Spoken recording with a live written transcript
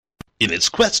In its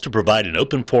quest to provide an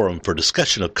open forum for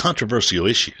discussion of controversial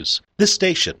issues, this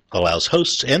station allows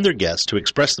hosts and their guests to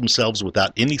express themselves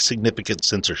without any significant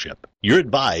censorship. You're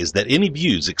advised that any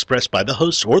views expressed by the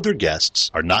hosts or their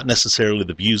guests are not necessarily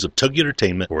the views of Tuggy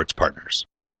Entertainment or its partners.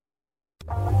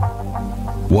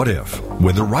 What if,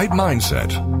 with the right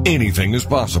mindset, anything is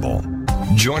possible?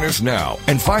 Join us now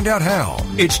and find out how.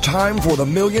 It's time for the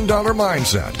 $1 Million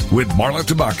Mindset with Marla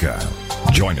Tabaka.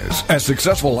 Join us as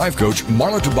successful life coach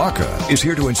Marla Tabaka is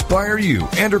here to inspire you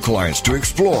and her clients to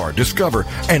explore, discover,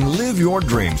 and live your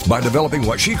dreams by developing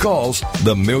what she calls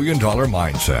the $1 Million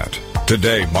Mindset.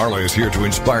 Today, Marla is here to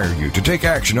inspire you to take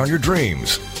action on your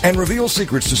dreams and reveal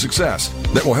secrets to success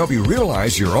that will help you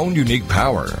realize your own unique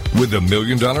power with the $1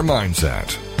 Million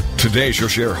Mindset. Today, she'll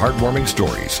share heartwarming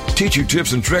stories, teach you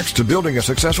tips and tricks to building a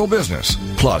successful business,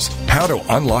 plus how to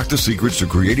unlock the secrets to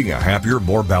creating a happier,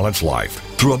 more balanced life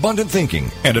through abundant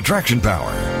thinking and attraction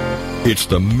power. It's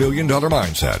the $1 Million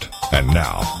Mindset. And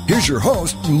now, here's your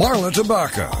host, Marla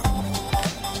Tabaka.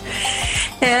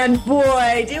 And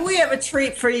boy, do we have a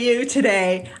treat for you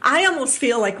today. I almost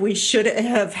feel like we should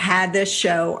have had this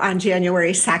show on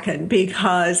January 2nd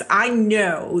because I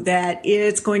know that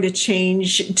it's going to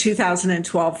change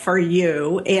 2012 for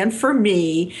you and for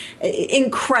me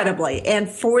incredibly and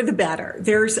for the better.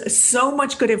 There's so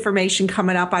much good information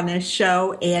coming up on this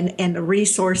show and the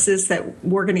resources that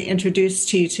we're going to introduce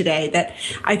to you today that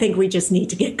I think we just need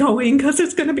to get going because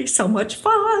it's going to be so much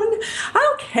fun.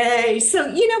 Okay, so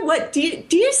you know what?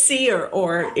 Do you see,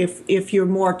 or if you're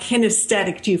more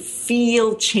kinesthetic, do you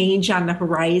feel change on the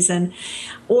horizon?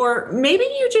 Or maybe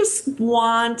you just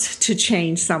want to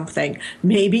change something.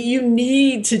 Maybe you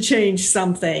need to change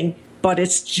something, but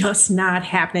it's just not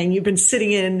happening. You've been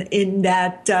sitting in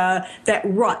that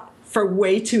rut for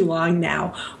way too long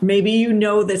now. Maybe you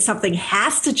know that something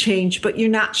has to change, but you're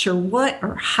not sure what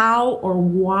or how or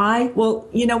why. Well,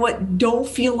 you know what? Don't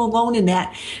feel alone in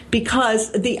that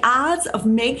because the odds of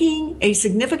making a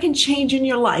significant change in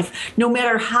your life, no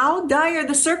matter how dire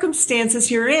the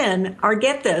circumstances you're in, are,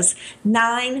 get this,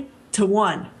 9 to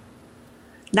 1.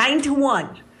 9 to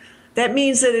 1. That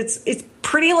means that it's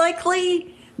pretty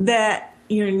likely that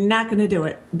you're not going to do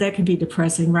it. That can be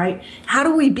depressing, right? How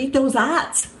do we beat those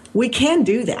odds? We can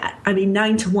do that. I mean,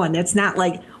 9 to 1, that's not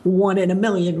like 1 in a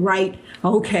million, right?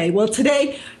 Okay, well,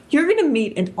 today you're going to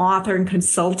meet an author and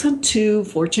consultant to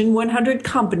Fortune 100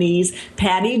 companies,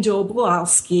 Patty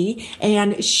Dobrowolski,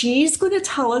 and she's going to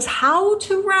tell us how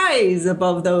to rise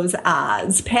above those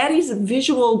odds. Patty's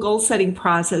visual goal-setting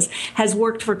process has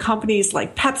worked for companies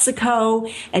like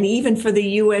PepsiCo and even for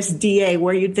the USDA,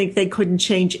 where you'd think they couldn't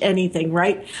change anything,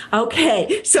 right?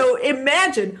 Okay, so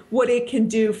imagine what it can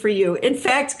do for you. In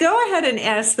fact, go ahead and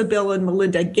ask the Bill and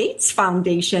Melinda Gates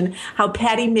Foundation how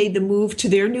Patty made the move to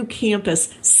their new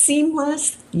campus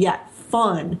seamless yet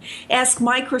fun. Ask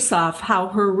Microsoft how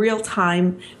her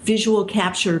real-time visual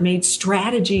capture made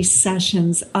strategy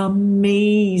sessions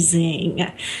amazing.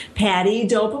 Patty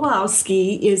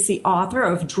Dobrowolski is the author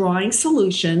of Drawing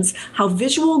Solutions, How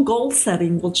Visual Goal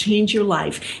Setting Will Change Your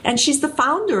Life. And she's the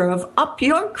founder of Up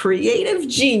Your Creative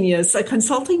Genius, a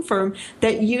consulting firm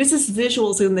that uses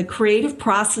visuals in the creative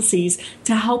processes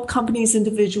to help companies,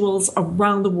 individuals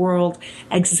around the world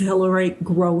accelerate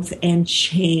growth and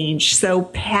change. So,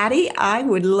 Patty, I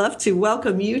would love to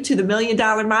welcome you to the $1 Million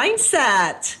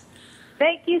Mindset.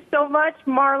 Thank you so much,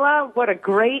 Marla. What a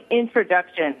great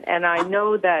introduction. And I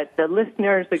know that the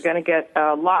listeners are going to get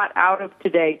a lot out of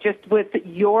today just with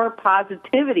your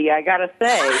positivity, I got to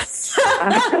say.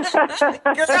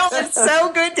 Girl, it's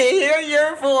so good to hear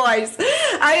your voice.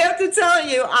 I have to tell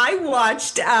you, I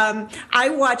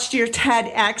watched your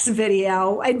TEDx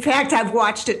video. In fact, I've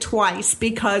watched it twice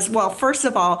because, well, first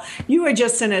of all, you are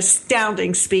just an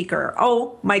astounding speaker.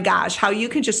 Oh, my gosh, how you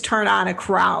can just turn on a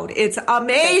crowd. It's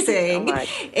amazing.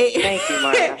 Thank you,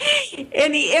 Marla.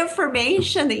 And the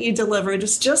information that you delivered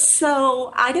is just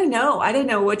so, I don't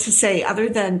know what to say other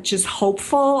than just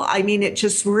hopeful. I mean, it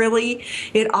just really,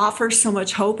 it offers so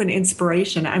much hope and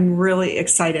inspiration. I'm really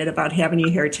excited about having you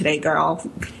here today, girl.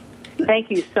 Thank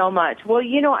you so much. Well,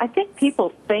 you know, I think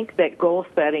people think that goal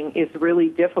setting is really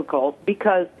difficult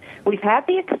because we've had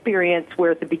the experience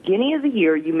where at the beginning of the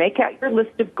year you make out your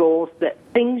list of goals, that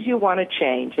things you want to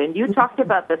change. And you talked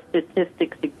about the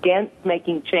statistics against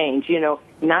making change,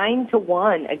 9 to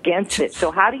 1 against it. So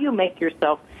how do you make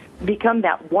yourself become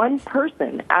that one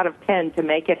person out of 10 to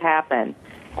make it happen?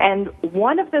 And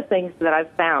one of the things that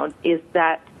I've found is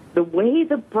that the way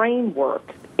the brain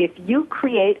works, if you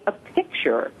create a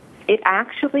picture, it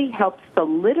actually helps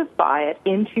solidify it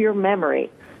into your memory.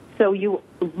 So you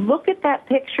look at that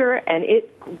picture and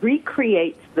it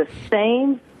recreates the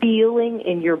same feeling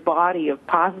in your body of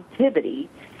positivity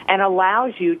and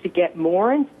allows you to get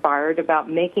more inspired about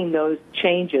making those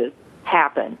changes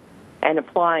happen and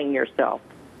applying yourself.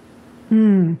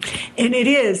 And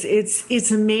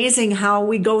it's amazing how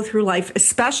we go through life,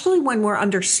 especially when we're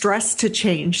under stress to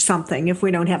change something. If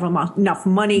we don't have enough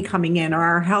money coming in, or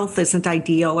our health isn't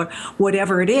ideal, or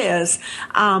whatever it is,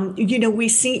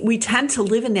 we tend to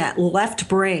live in that left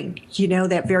brain,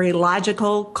 that very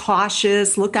logical,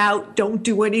 cautious, look out, don't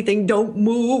do anything, don't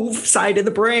move side of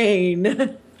the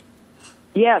brain.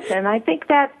 Yes, and I think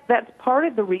that's part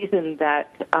of the reason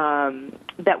that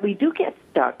we do get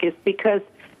stuck, is because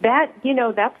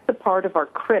that's the part of our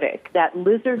critic, that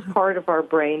lizard part of our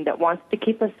brain that wants to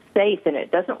keep us safe, and it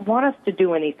doesn't want us to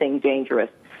do anything dangerous.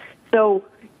 So,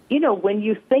 when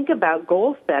you think about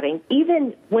goal setting,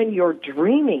 even when you're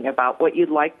dreaming about what you'd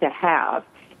like to have,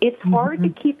 it's hard to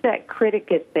keep that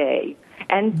critic at bay.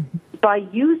 And by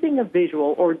using a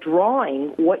visual or drawing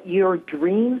what your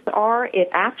dreams are, it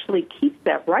actually keeps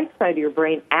that right side of your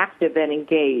brain active and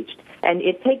engaged. And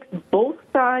it takes both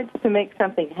sides to make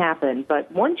something happen.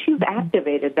 But once you've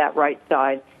activated that right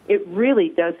side, it really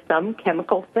does some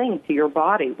chemical thing to your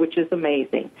body, which is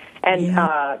amazing. And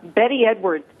Betty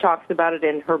Edwards talks about it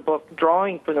in her book,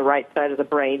 Drawing from the Right Side of the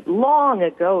Brain. Long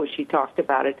ago, she talked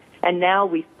about it. And now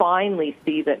we finally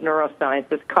see that neuroscience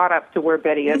has caught up to where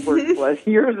Betty Edwards was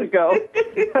years ago.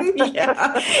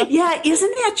 Yeah,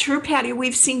 isn't that true, Patty?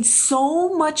 We've seen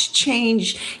so much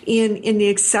change in the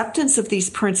acceptance of these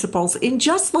principles in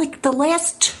just like the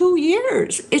last 2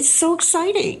 years. It's so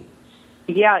exciting.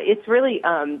 Yeah, it's really,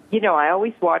 I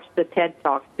always watch the TED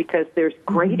Talks because there's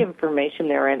great information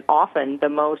there, and often the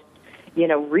most,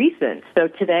 recent. So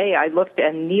today I looked,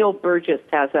 and Neil Burgess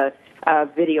has a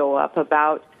video up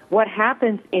about what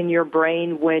happens in your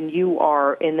brain when you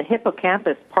are in the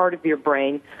hippocampus part of your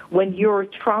brain, when you're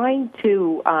trying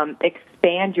to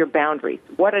expand your boundaries,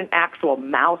 what an actual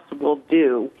mouse will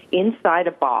do inside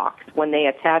a box when they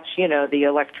attach, the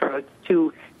electrodes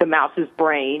to the mouse's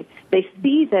brain. They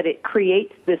see that it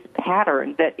creates this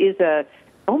pattern that is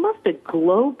almost a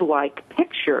globe-like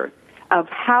picture of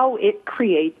how it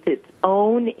creates its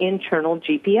own internal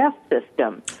GPS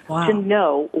system to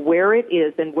know where it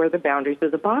is and where the boundaries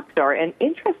of the box are. And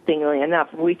interestingly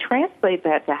enough, when we translate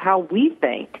that to how we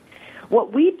think,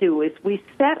 what we do is we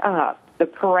set up the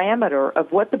parameter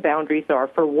of what the boundaries are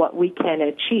for what we can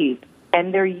achieve,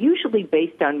 and they're usually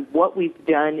based on what we've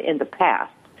done in the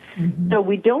past. So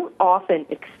we don't often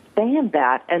expand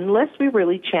that unless we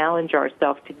really challenge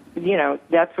ourselves to,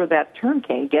 that's where that term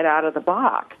came, get out of the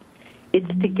box. It's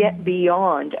to get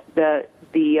beyond the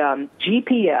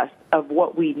GPS of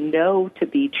what we know to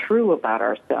be true about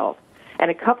ourselves.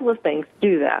 And a couple of things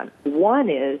do that. One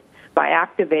is by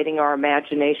activating our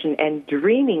imagination and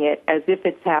dreaming it as if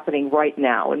it's happening right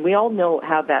now. And we all know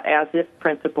how that as-if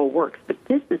principle works. But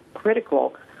this is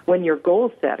critical when you're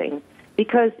goal setting,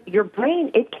 because your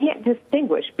brain, it can't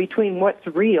distinguish between what's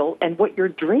real and what you're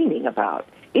dreaming about.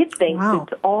 It thinks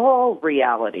it's all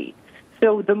reality.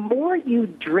 So the more you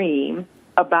dream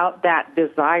about that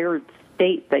desired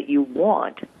state that you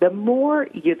want, the more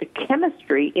the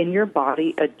chemistry in your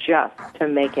body adjusts to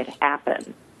make it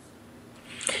happen.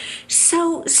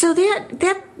 So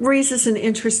that raises an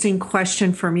interesting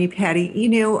question for me, Patty.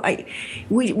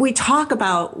 We talk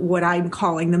about what I'm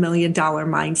calling the $1 million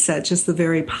mindset, just the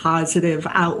very positive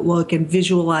outlook and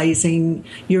visualizing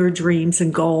your dreams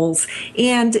and goals.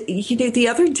 And the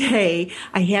other day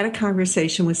I had a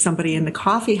conversation with somebody in the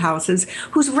coffee houses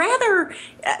who's rather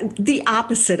the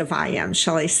opposite of I am,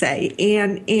 shall I say?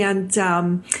 And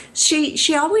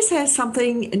she always has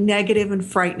something negative and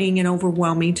frightening and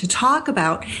overwhelming to talk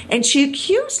about. And she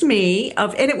accused me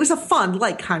of, and it was a fun,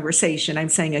 conversation. I'm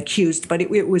saying accused, but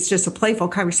it was just a playful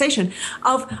conversation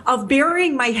of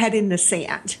burying my head in the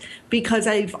sand, because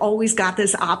I've always got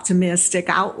this optimistic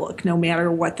outlook no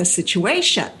matter what the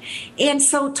situation. And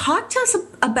so talk to us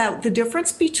about the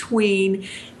difference between,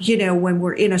 when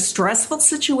we're in a stressful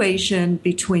situation,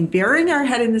 between burying our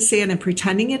head in the sand and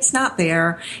pretending it's not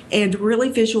there, and really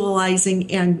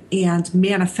visualizing and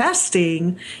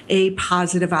manifesting a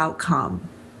positive outcome.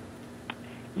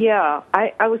 Yeah,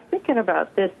 I was thinking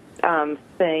about this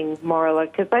thing, Marla,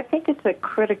 because I think it's a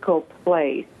critical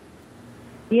place.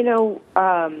 We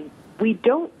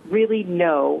don't really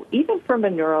know, even from a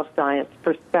neuroscience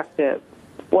perspective,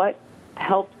 what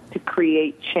helps to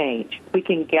create change. We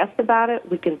can guess about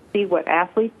it. We can see what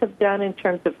athletes have done in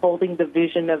terms of holding the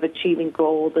vision of achieving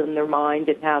goals in their mind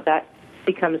and how that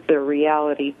becomes their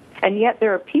reality. And yet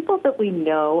there are people that we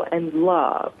know and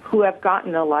love who have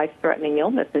gotten a life-threatening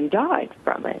illness and died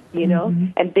from it,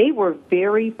 and they were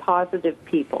very positive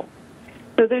people.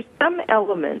 So there's some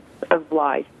elements of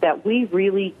life that we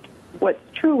really, what's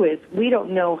true is we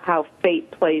don't know how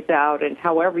fate plays out and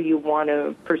however you want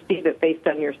to perceive it based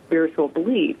on your spiritual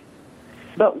beliefs.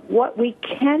 But what we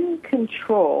can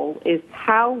control is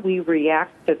how we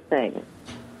react to things.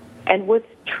 And what's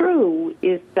true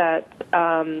is that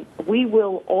we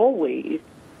will always,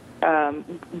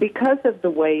 because of the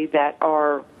way that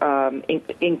our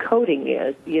encoding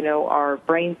is, our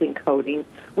brain's encoding,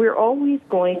 we're always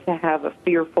going to have a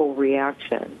fearful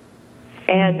reaction.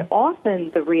 And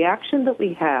often the reaction that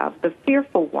we have, the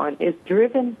fearful one, is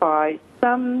driven by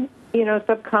some,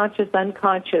 subconscious,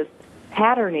 unconscious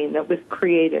patterning that was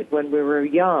created when we were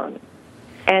young.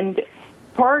 And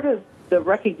part of the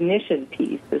recognition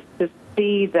piece is to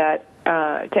see that,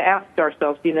 to ask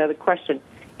ourselves, the question,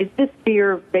 is this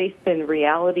fear based in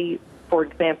reality? For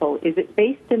example, is it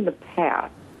based in the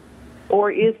past? Or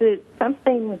is it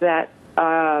something that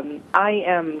I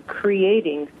am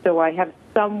creating so I have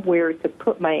somewhere to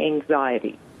put my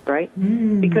anxiety, right?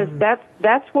 Because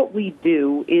that's what we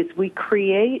do, is we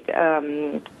create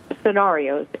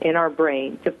scenarios in our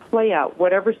brain to play out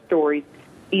whatever stories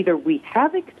either we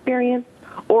have experienced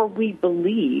or we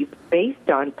believe based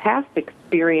on past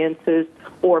experiences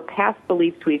or past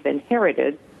beliefs we've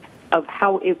inherited of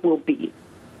how it will be.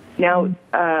 Now,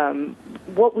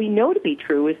 what we know to be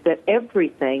true is that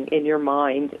everything in your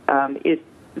mind is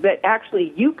that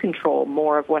actually you control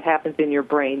more of what happens in your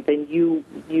brain than you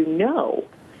know,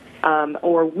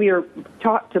 or we're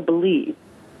taught to believe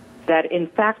that, in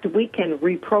fact, we can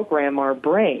reprogram our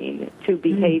brain to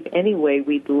behave any way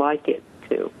we'd like it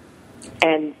to.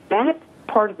 And that's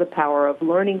part of the power of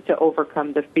learning to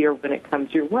overcome the fear when it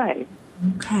comes your way,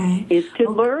 is to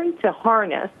learn to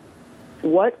harness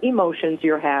what emotions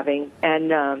you're having. And,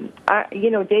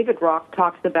 David Rock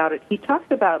talks about it. He talks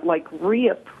about,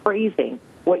 reappraising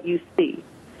what you see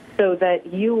so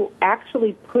that you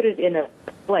actually put it in a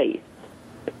place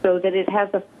so that it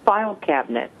has a file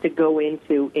cabinet to go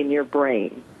into in your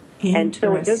brain. And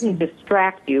so it doesn't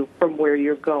distract you from where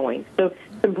you're going. So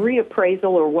some reappraisal,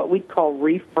 or what we call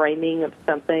reframing of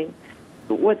something.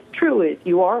 What's true is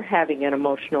you are having an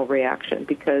emotional reaction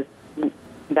because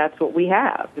that's what we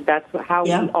have. That's how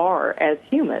we are as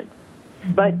humans.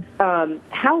 But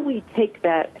how we take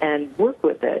that and work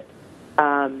with it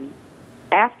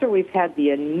after we've had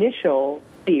the initial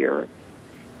fear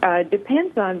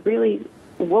depends on really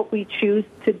what we choose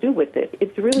to do with it.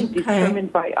 It's really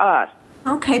determined by us.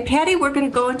 Okay, Patty, we're going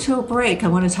to go into a break. I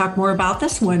want to talk more about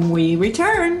this when we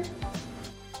return.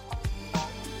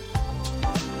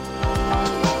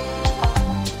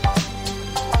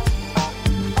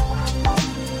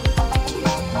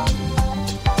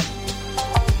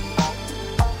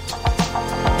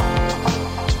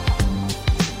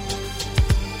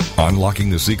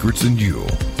 Unlocking the secrets in you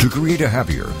to create a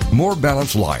happier, more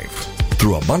balanced life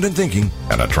through abundant thinking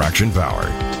and attraction power.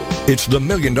 It's the $1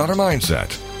 Million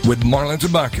Mindset with Marla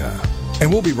Tabaka.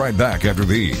 And we'll be right back after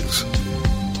these.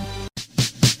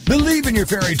 Believe in your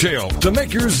fairy tale to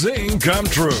make your zing come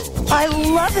true. I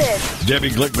love it. Debbie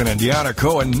Glickman and Deanna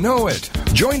Cohen know it.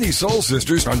 Join these soul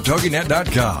sisters on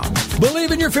TogiNet.com.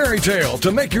 Believe in your fairy tale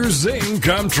to make your zing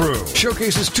come true.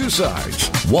 Showcases two sides.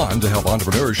 One, to help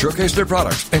entrepreneurs showcase their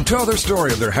products and tell their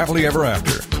story of their happily ever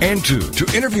after. And two,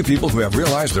 to interview people who have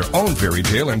realized their own fairy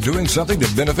tale and doing something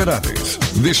to benefit others.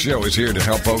 This show is here to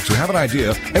help folks who have an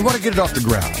idea and want to get it off the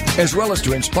ground, as well as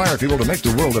to inspire people to make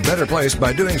the world a better place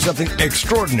by doing something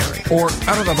extraordinary or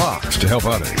out of the box to help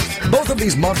others. Both of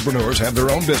these entrepreneurs have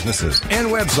their own businesses and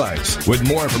websites. With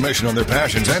more information on their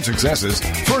passions and successes,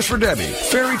 first for Debbie,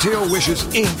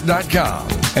 FairyTaleWishesInc.com,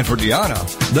 and for Deanna,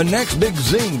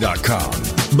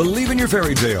 TheNextBigZing.com. Believe in your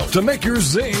fairy tale to make your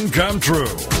zing come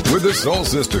true with the Soul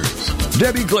Sisters,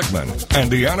 Debbie Glickman and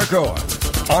Deanna Cohen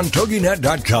on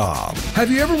TogiNet.com.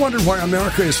 Have you ever wondered why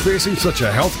America is facing such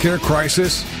a healthcare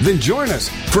crisis? Then join us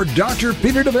for Dr.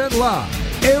 Peter DeVette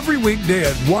Live every weekday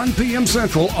at 1 p.m.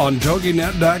 Central on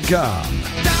TogiNet.com.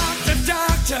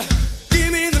 Doctor,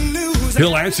 give me the news.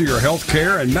 He'll answer your health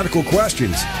care and medical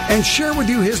questions and share with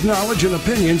you his knowledge and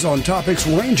opinions on topics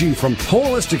ranging from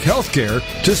holistic health care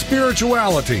to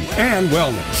spirituality and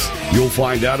wellness. You'll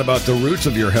find out about the roots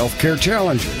of your health care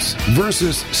challenges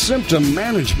versus symptom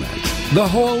management, the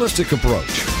holistic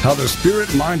approach, how the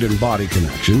spirit, mind, and body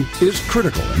connection is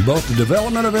critical in both the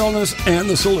development of illness and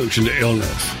the solution to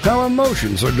illness, how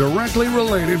emotions are directly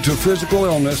related to physical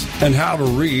illness, and how to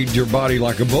read your body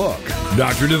like a book.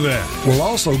 Dr. DeVette will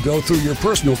also go through your your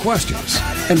personal questions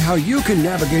and how you can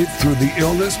navigate through the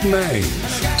illness maze.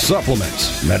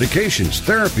 Supplements, medications,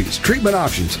 therapies, treatment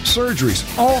options,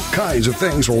 surgeries, all kinds of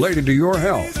things related to your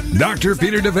health. Dr.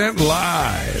 Peter DeVent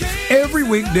Live. Every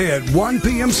weekday at 1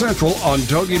 p.m. Central on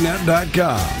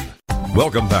TogiNet.com.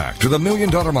 Welcome back to the $1 Million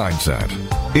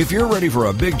Mindset. If you're ready for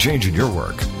a big change in your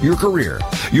work, your career,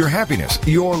 your happiness,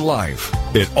 your life,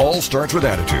 it all starts with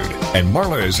attitude, and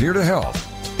Marla is here to help.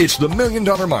 It's the $1 Million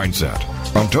Mindset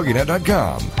on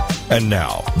TogiNet.com. And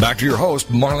now, back to your host,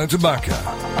 Marla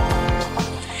Tabaka.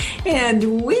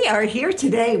 And we are here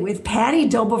today with Patty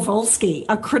Dobrovolsky,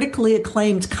 a critically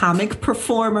acclaimed comic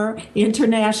performer,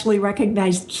 internationally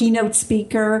recognized keynote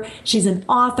speaker. She's an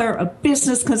author, a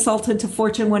business consultant to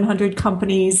Fortune 100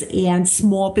 companies and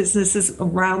small businesses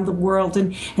around the world.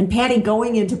 And Patty,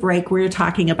 going into break, we were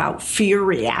talking about fear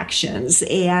reactions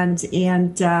and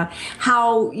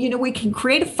how, we can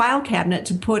create a file cabinet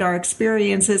to put our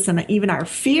experiences and even our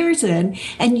fears in.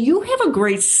 And you have a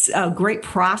great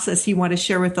process you want to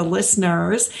share with the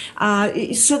listeners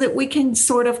so that we can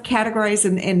sort of categorize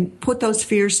and put those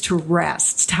fears to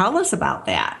rest. Tell us about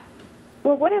that.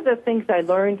 Well, one of the things I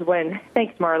learned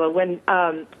thanks Marla, when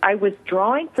I was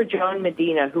drawing for John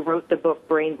Medina, who wrote the book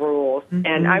Brain Rules,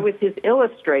 and I was his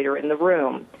illustrator in the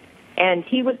room, and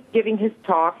he was giving his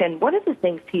talk, and one of the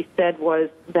things he said was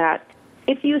that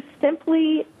if you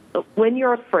simply, when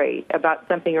you're afraid about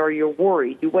something or you're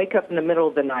worried, you wake up in the middle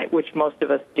of the night, which most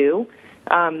of us do,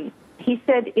 he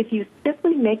said, if you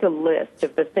simply make a list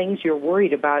of the things you're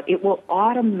worried about, it will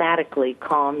automatically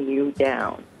calm you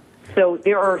down. So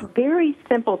there are very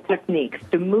simple techniques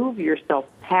to move yourself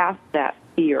past that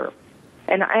fear.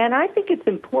 And I think it's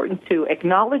important to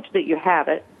acknowledge that you have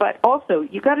it, but also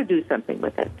you got to do something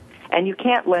with it. And you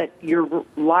can't let your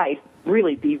life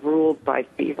really be ruled by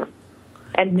fear.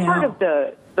 And part of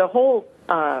the whole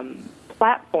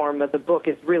platform of the book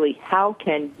is really how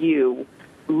can you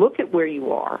look at where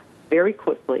you are very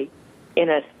quickly in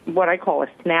what I call a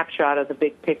snapshot of the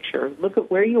big picture. Look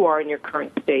at where you are in your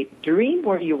current state. Dream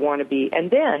where you want to be. And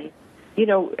then,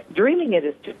 dreaming it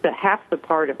is just half the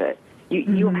part of it.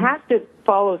 You have to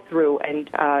follow through and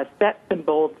set some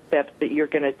bold steps that you're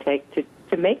going to take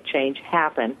to make change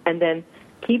happen. And then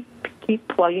keep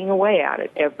plugging away at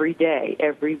it every day,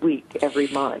 every week, every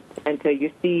month until you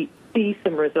see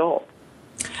some results.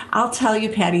 I'll tell you,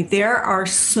 Patty, there are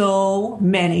so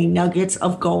many nuggets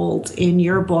of gold in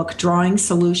your book, Drawing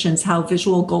Solutions, How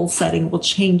Visual Goal Setting Will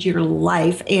Change Your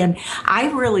Life. And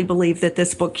I really believe that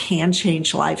this book can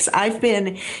change lives. I've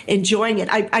been enjoying it.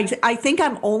 I think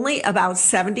I'm only about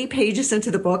 70 pages into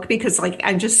the book because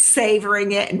I'm just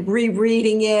savoring it and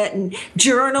rereading it and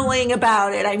journaling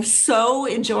about it. I'm so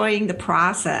enjoying the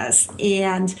process.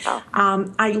 And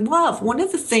I love one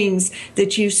of the things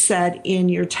that you said in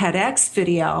your TEDx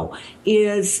video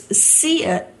is see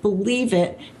it, believe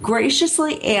it,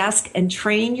 graciously ask and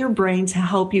train your brain to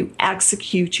help you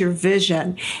execute your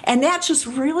vision. And that just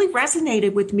really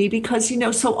resonated with me because,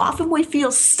 so often we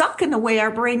feel stuck in the way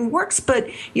our brain works, but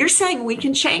you're saying we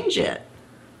can change it.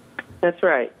 That's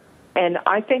right. And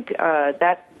I think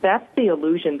that's the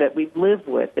illusion that we live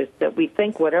with, is that we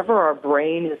think whatever our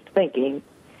brain is thinking,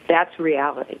 that's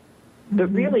reality. But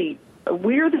really,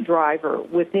 we're the driver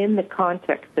within the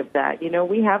context of that.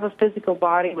 We have a physical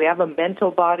body, we have a mental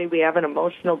body, we have an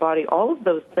emotional body, all of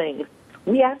those things.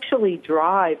 We actually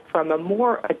drive from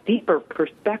a deeper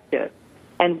perspective.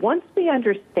 And once we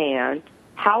understand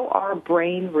how our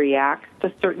brain reacts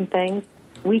to certain things,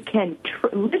 we can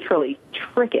literally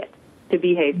trick it to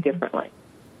behave differently.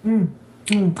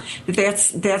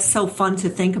 That's so fun to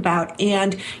think about.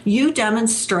 And you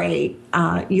demonstrate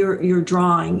your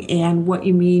drawing and what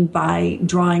you mean by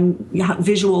drawing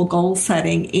visual goal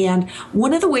setting. And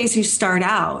one of the ways you start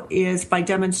out is by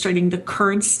demonstrating the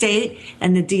current state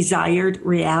and the desired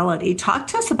reality. Talk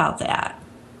to us about that.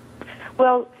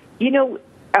 Well,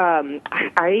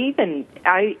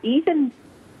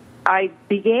 I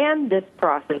began this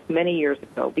process many years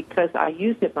ago because I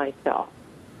used it myself.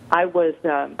 I was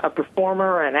a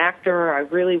performer, an actor. I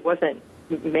really wasn't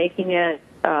making it,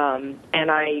 and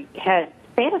I had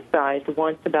fantasized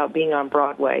once about being on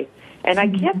Broadway. And I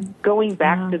kept going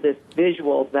back to this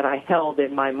visual that I held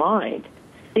in my mind,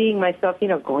 seeing myself,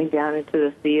 going down into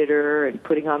the theater and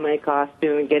putting on my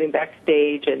costume and getting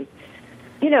backstage. And,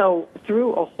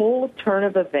 through a whole turn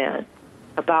of events,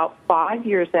 about 5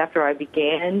 years after I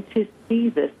began to see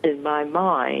this in my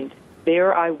mind,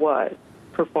 there I was,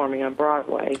 performing on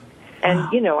Broadway. And,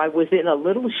 I was in a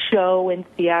little show in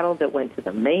Seattle that went to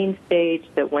the main stage,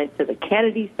 that went to the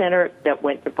Kennedy Center, that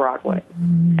went to Broadway.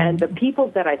 And the people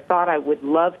that I thought I would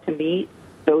love to meet,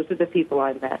 those are the people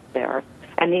I met there.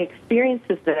 and the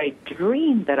experiences that I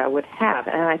dreamed that I would have.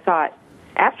 And I thought,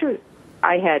 after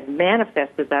I had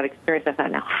manifested that experience, I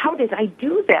thought, now, how did I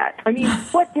do that? I mean,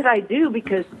 what did I do?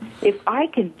 Because if I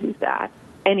can do that,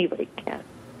 anybody can.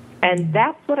 And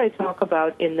that's what I talk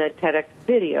about in the TEDx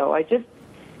video. I just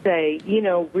say,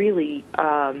 really,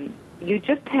 you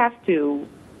just have to,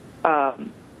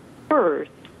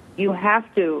 first, you have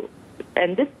to,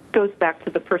 and this goes back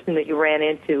to the person that you ran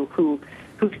into who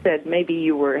said maybe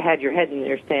you had your head in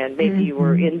your sand, maybe you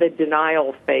were in the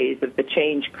denial phase of the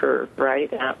change curve,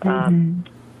 right?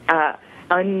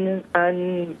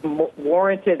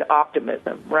 Unwarranted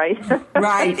optimism, right?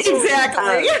 Right,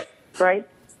 exactly. Right?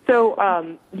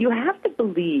 So you have to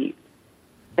believe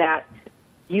that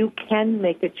you can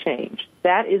make a change.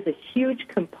 That is a huge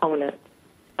component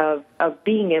of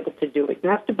being able to do it. You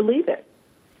have to believe it.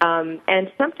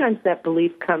 And sometimes that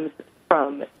belief comes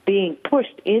from being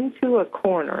pushed into a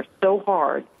corner so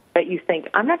hard that you think,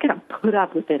 I'm not going to put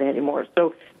up with it anymore.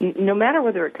 So no matter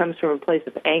whether it comes from a place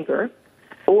of anger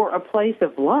or a place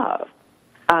of love,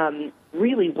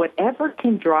 really whatever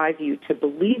can drive you to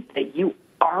believe that you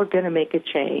are going to make a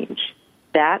change,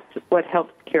 that's what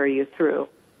helps carry you through.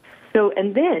 So,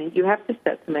 and then you have to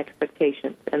set some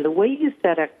expectations. And the way you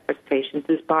set expectations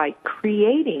is by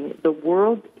creating the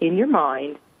world in your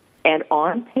mind and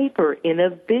on paper in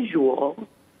a visual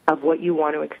of what you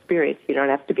want to experience. You don't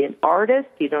have to be an artist.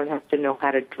 You don't have to know how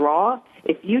to draw.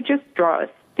 If you just draw a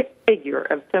stick figure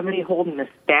of somebody holding a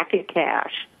stack of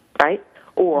cash, right,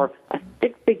 or a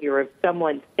stick figure of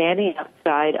someone standing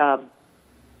outside of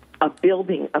a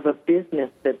building of a business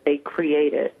that they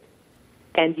created,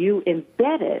 and you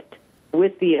embed it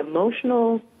with the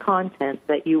emotional content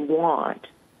that you want,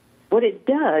 what it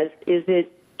does is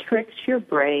it tricks your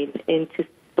brain into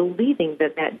believing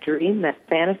that that dream, that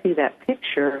fantasy, that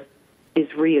picture is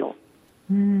real.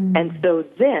 And so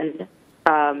then,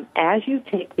 as you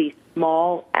take these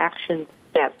small action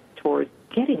steps towards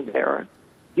getting there,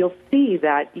 you'll see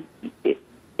that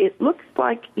it looks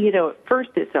like, at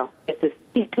first it's a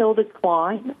steep hill to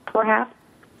climb, perhaps,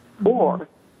 or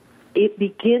it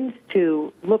begins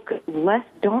to look less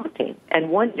daunting. And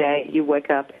one day you wake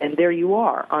up and there you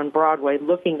are on Broadway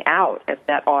looking out at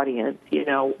that audience,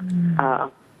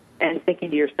 and thinking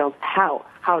to yourself, how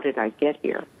did I get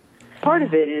here? Part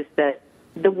of it is that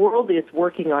the world is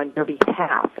working on your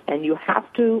behalf, and you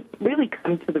have to really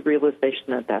come to the realization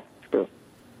that that's true.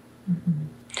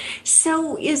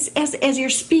 So as you're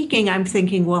speaking, I'm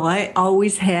thinking, well, I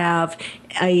always have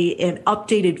an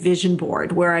updated vision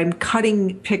board where I'm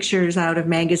cutting pictures out of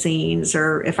magazines,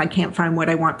 or if I can't find what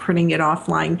I want, printing it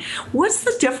offline. What's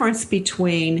the difference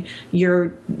between your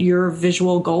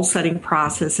visual goal setting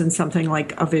process and something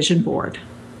like a vision board?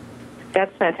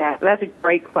 That's fantastic. That's a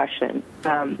great question.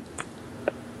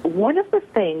 One of the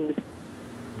things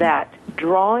that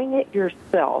drawing it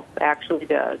yourself actually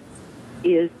does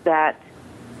is that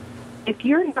if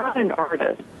you're not an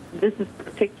artist, this is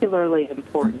particularly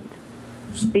important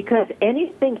because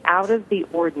anything out of the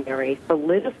ordinary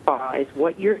solidifies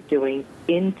what you're doing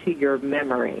into your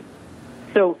memory.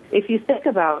 So if you think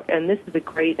about, and this is a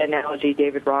great analogy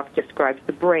David Rock describes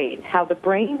the brain, how the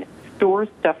brain stores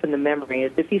stuff in the memory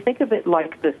is if you think of it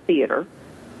like a theater,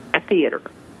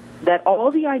 that all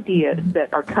the ideas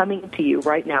that are coming to you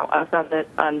right now, us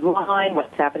online,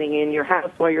 what's happening in your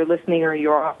house while you're listening, or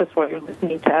your office while you're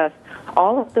listening to us,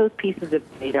 all of those pieces of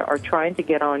data are trying to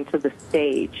get onto the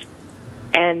stage.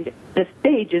 And the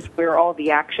stage is where all the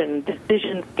action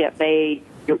decisions get made,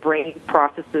 your brain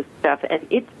processes stuff, and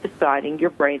it's deciding,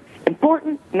 your brain,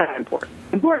 important, not important,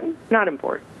 important, not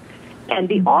important. And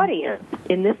the audience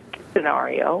in this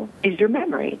scenario is your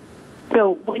memory.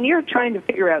 So when you're trying to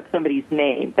figure out somebody's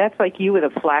name, that's like you with a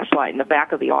flashlight in the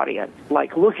back of the audience,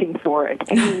 like looking for it.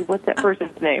 Hey, what's that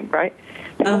person's name, right?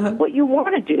 So what you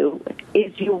want to do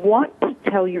is you want to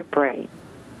tell your brain,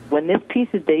 when this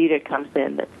piece of data comes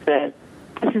in that says,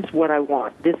 this is what I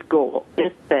want, this goal,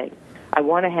 this thing, I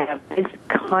want to have this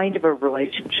kind of a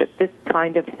relationship, this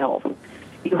kind of health,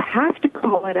 you have to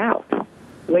call it out.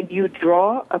 When you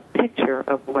draw a picture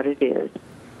of what it is,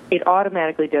 it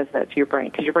automatically does that to your brain,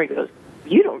 because your brain goes,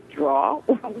 you don't draw.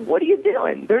 What are you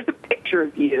doing? There's a picture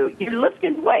of you. You're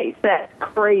lifting weights. That's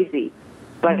crazy.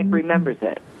 But it remembers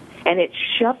it. And it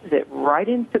shoves it right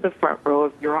into the front row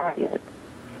of your audience.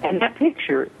 And that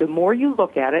picture, the more you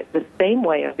look at it, the same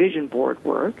way a vision board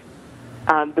works,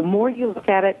 the more you look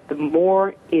at it, the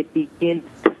more it begins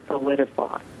to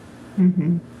solidify.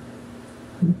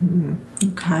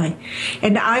 Okay.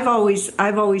 And I've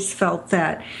always felt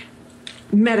that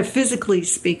metaphysically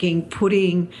speaking,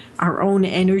 putting our own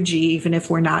energy, even if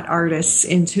we're not artists,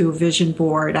 into a vision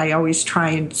board. I always try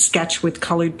and sketch with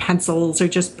colored pencils or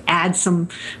just add some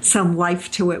life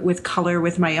to it with color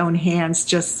with my own hands.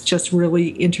 Just really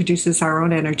introduces our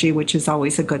own energy, which is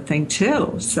always a good thing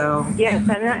too. So yes,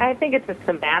 and I think it's a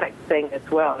somatic thing as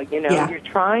well. You're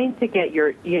trying to get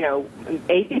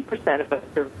 80% of us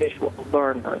are visual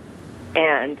learners.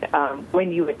 And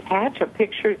when you attach a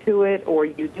picture to it, or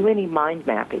you do any mind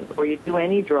mapping, or you do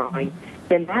any drawing,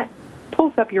 then that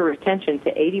pulls up your attention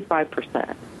to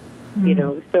 85%.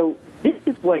 So this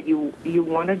is what you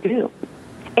want to do.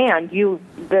 And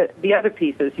the other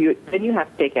piece is then you have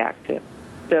to take action.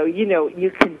 So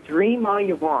you can dream all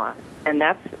you want, and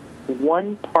that's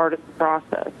one part of the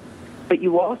process. But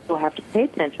you also have to pay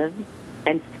attention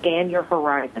and scan your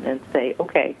horizon and say,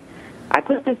 okay, I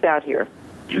put this out here.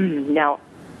 Now,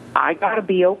 I got to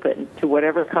be open to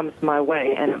whatever comes my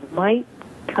way, and it might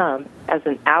come as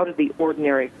an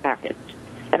out-of-the-ordinary package.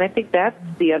 And I think that's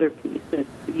the other piece, is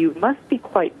you must be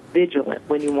quite vigilant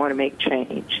when you want to make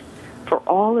change for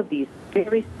all of these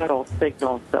very subtle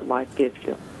signals that life gives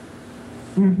you.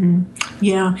 Mm-hmm.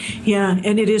 Yeah,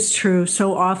 and it is true.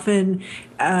 So often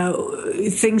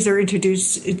things are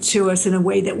introduced to us in a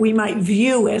way that we might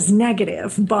view as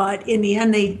negative, but in the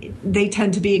end, they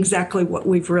tend to be exactly what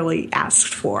we've really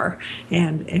asked for,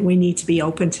 and we need to be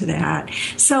open to that.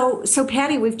 So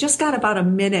Patty, we've just got about a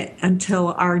minute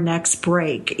until our next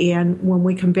break, and when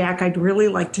we come back, I'd really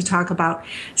like to talk about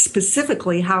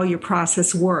specifically how your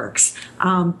process works,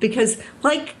 because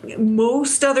like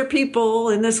most other people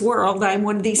in this world, I'm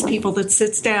one of these people that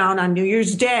sits down on New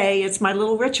Year's Day. It's my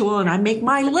little ritual, and I make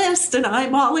my list, and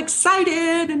I'm all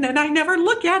excited, and then I never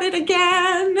look at it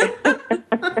again.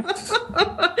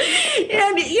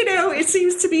 And, it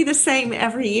seems to be the same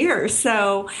every year.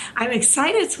 So I'm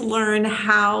excited to learn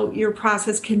how your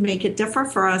process can make it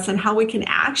different for us and how we can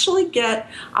actually get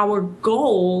our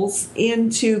goals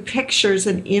into pictures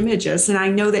and images. And I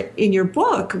know that in your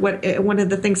book, one of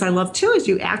the things I love, too, is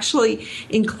you actually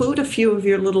include a few of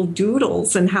your little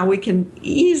doodles and how we can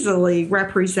easily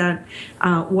represent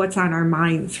what's on our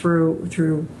mind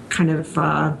through kind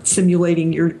of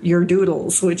simulating your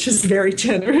doodles, which is very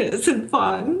generous and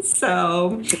fun.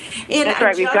 So, that's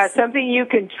right. We've got something you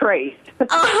can trace.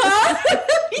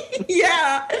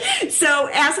 Yeah. So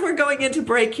as we're going into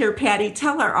break here, Patty,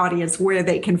 tell our audience where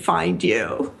they can find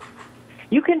you.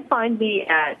 You can find me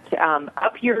at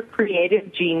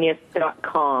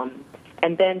upyourcreativegenius.com.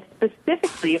 And then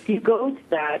specifically, if you go to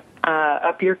that,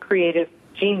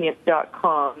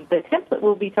 upyourcreativegenius.com, the template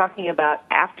we'll be talking about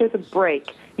after the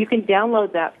break, you can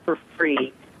download that for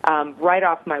free right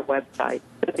off my website,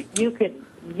 so that you can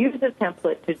use the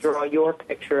template to draw your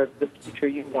picture of the future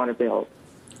you want to build.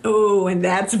 Oh, and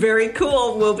that's very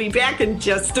cool. We'll be back in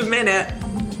just a minute.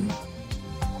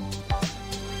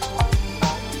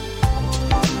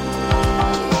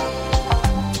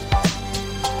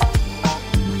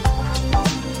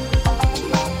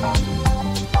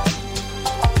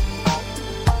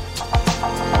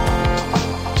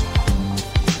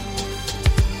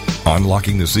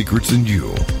 Unlocking the secrets in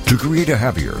you to create a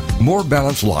happier, more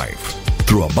balanced life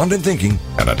through abundant thinking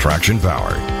and attraction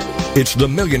power. It's the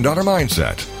 $1 Million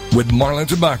Mindset with Marla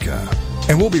Tabaka.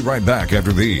 And we'll be right back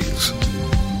after these.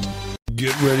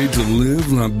 Get ready to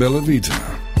live La Bella Vita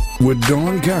with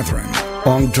Dawn Catherine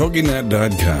on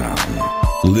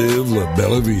TogiNet.com. Live La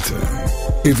Bella Vita.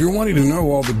 If you're wanting to know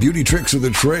all the beauty tricks of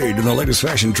the trade and the latest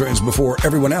fashion trends before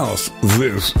everyone else,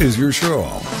 this is your show.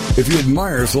 If you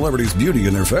admire celebrities' beauty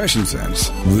and their fashion sense,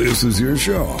 this is your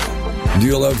show. Do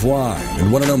you love wine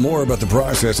and want to know more about the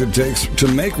process it takes to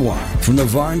make wine from the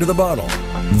vine to the bottle?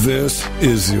 This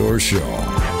is your show.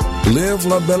 Live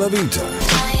La Bella Vita.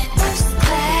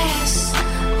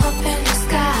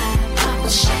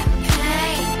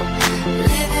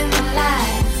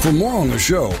 For more on the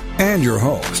show and your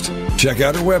host, check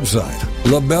out our website,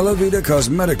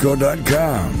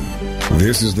 labellavitacosmetico.com.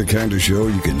 This is the kind of show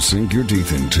you can sink your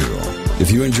teeth into. If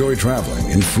you enjoy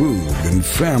traveling and food and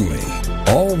family,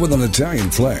 all with an Italian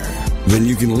flair, then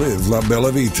you can live La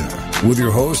Bella Vita with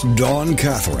your host, Dawn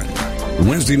Catherine.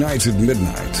 Wednesday nights at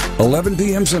midnight, 11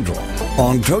 p.m. Central,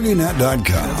 on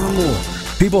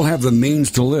TogiNet.com. People have the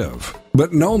means to live,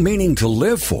 but no meaning to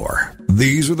live for.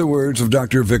 These are the words of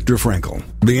Dr. Viktor Frankl,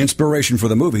 the inspiration for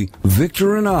the movie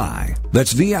Victor and I.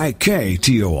 That's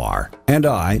VIKTOR and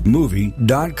I,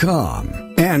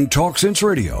 movie.com. And TalkSense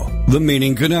Radio, The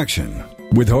Meaning Connection,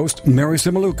 with host Mary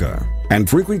Simaluka and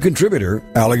frequent contributor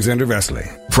Alexander Vesley.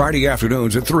 Friday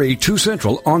afternoons at 3, 2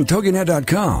 Central on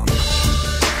TogiNet.com.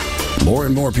 More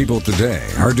and more people today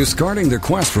are discarding their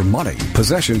quest for money,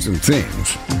 possessions, and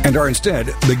things, and are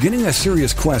instead beginning a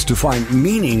serious quest to find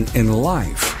meaning in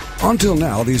life. Until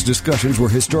now, these discussions were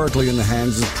historically in the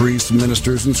hands of priests,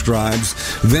 ministers, and scribes,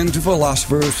 then to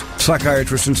philosophers,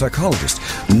 psychiatrists, and psychologists.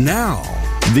 Now,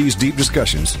 these deep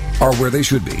discussions are where they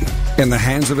should be, in the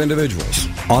hands of individuals,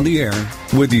 on the air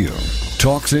with you.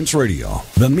 Talk Sense Radio,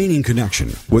 The Meaning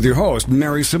Connection, with your host,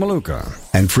 Mary Simaluka,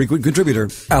 and frequent contributor,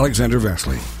 Alexander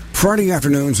Vesley. Friday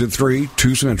afternoons at 3,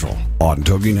 2 Central, on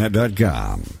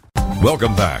TogiNet.com.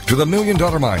 Welcome back to the $1 Million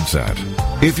Mindset.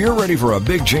 If you're ready for a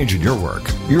big change in your work,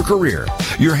 your career,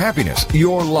 your happiness,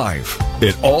 your life,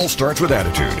 it all starts with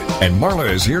attitude, and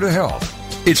Marla is here to help.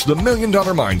 It's the $1 Million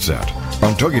Mindset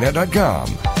on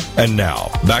TogiNet.com. And now,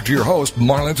 back to your host,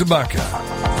 Marla Tabaka.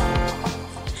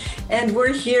 And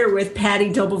we're here with Patty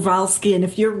Dobrovolsky. And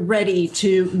if you're ready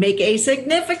to make a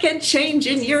significant change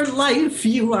in your life,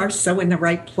 you are so in the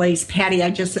right place. Patty, I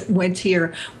just went to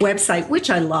your website, which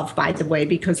I love, by the way,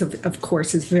 because of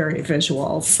course, it's very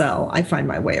visual. So I find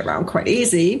my way around quite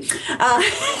easy.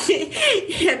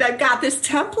 And I've got this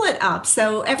template up.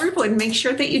 So everyone, make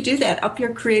sure that you do that,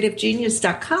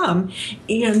 upyourcreativegenius.com.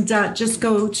 And just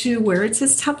go to where it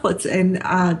says templates and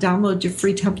download your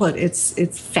free template.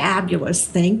 It's fabulous.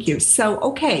 Thank you. So,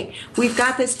 okay, we've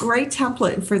got this great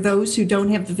template. And for those who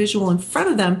don't have the visual in front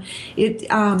of them, it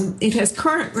has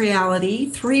current reality,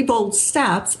 3 bold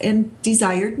steps, and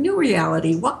desired new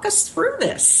reality. Walk us through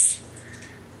this.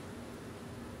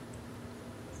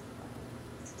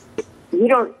 You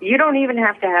don't even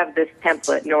have to have this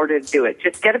template in order to do it.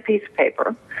 Just get a piece of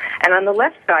paper, and on the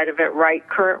left side of it, write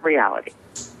current reality.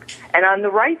 And on the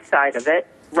right side of it,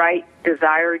 write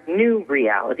desired new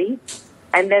reality.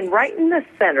 And then right in the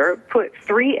center, put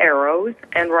 3 arrows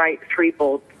and write 3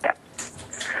 bold steps.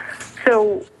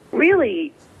 So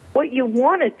really, what you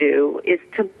want to do is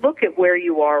to look at where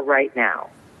you are right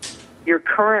now, your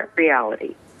current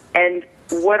reality. And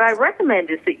what I recommend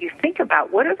is that you think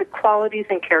about what are the qualities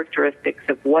and characteristics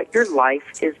of what your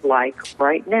life is like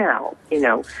right now. You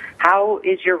know, how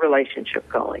is your relationship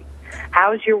going?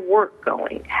 How's your work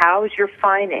going? How's your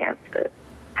finances?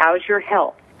 How's your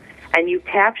health? And you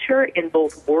capture in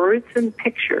both words and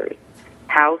pictures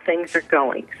how things are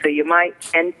going. So you might,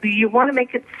 and you want to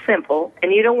make it simple,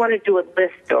 and you don't want to do a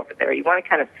list over there. You want to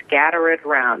kind of scatter it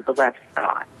around the left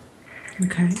side.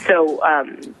 Okay. So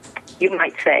you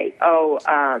might say,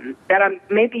 that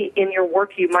maybe in your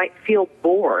work you might feel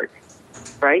bored,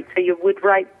 right? So you would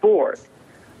write bored.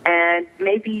 And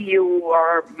maybe you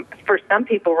are, for some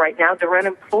people right now, they're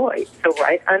unemployed. So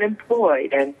write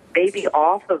unemployed, and maybe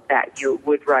off of that you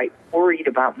would write worried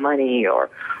about money or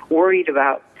worried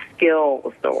about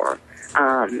skills or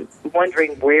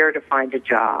wondering where to find a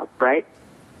job, right?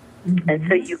 Mm-hmm. And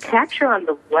so you capture on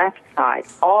the left side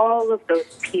all of those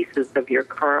pieces of your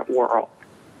current world.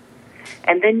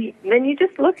 And then you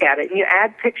just look at it and you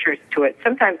add pictures to it.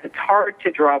 Sometimes it's hard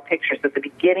to draw pictures at the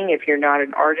beginning. If you're not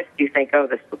an artist, you think, oh,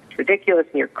 this looks ridiculous,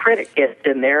 and your critic gets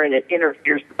in there and it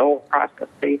interferes with the whole process.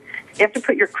 So you have to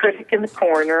put your critic in the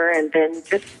corner and then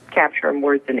just capture in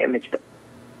words and images.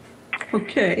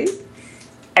 Okay.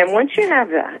 And once you have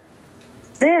that,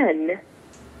 then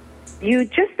you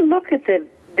just look at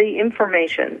the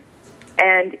information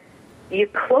and you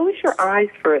close your eyes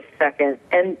for a second,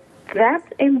 and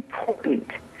that's important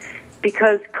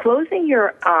because closing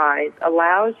your eyes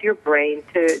allows your brain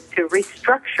to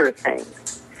restructure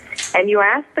things. And you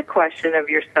ask the question of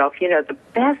yourself, the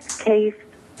best case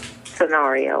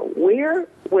scenario, where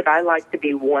would I like to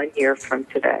be 1 year from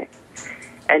today?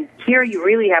 And here you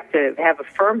really have to have a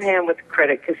firm hand with the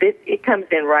critic because it comes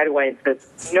in right away and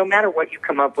says, no matter what you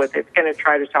come up with, it's going to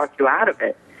try to talk you out of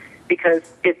it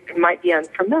because it might be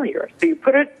unfamiliar. So you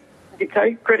tell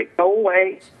your critic, go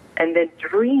away, and then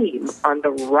dream on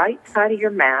the right side of your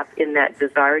map in that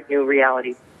desired new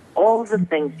reality all the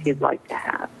things you'd like to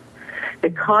have. The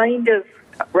kind of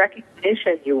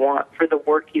recognition you want for the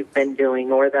work you've been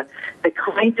doing, or the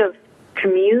kind of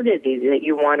community that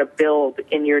you want to build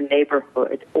in your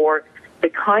neighborhood, or the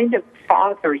kind of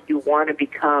father you want to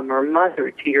become or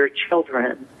mother to your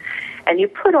children. And you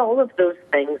put all of those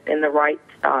things in the right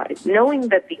side, knowing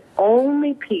that the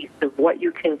only piece of what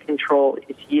you can control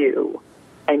is you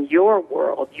and your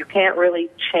world. You can't really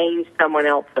change someone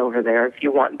else over there if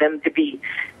you want them to be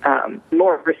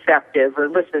more receptive or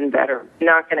listen better.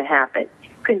 Not going to happen. You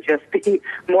can just be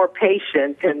more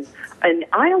patient. And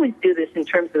I always do this in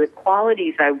terms of the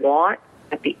qualities I want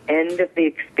at the end of the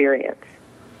experience.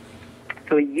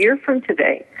 So a year from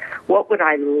today, what would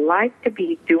I like to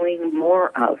be doing more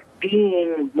of,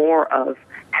 being more of,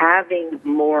 having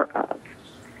more of?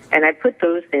 And I put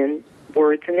those in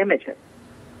words and images.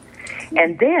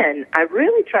 And then I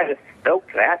really try to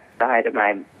soak that side of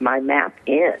my map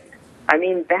in. I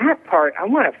mean, that part I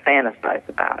want to fantasize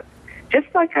about. Just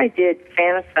like I did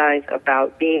fantasize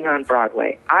about being on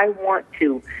Broadway, I want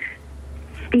to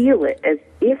feel it as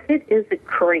if it is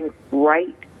occurring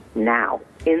right now,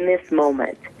 in this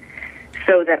moment,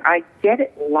 so that I get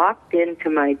it locked into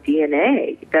my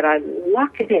DNA, that I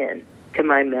lock it in to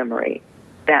my memory,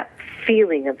 that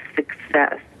feeling of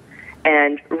success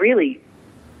and really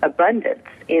abundance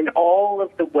in all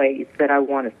of the ways that I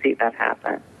want to see that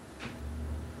happen.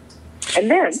 And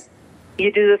then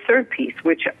you do the third piece,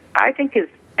 which I think is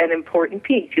an important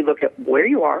piece. You look at where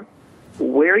you are,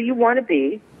 where you want to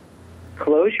be,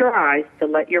 close your eyes to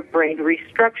let your brain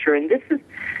restructure. And this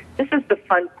is the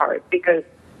fun part, because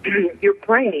your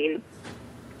brain,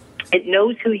 it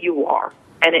knows who you are,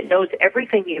 and it knows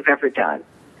everything you've ever done,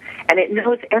 and it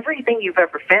knows everything you've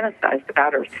ever fantasized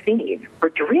about or seen or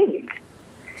dreamed.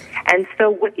 And so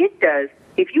what it does,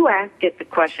 if you ask it the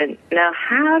question, now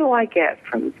how do I get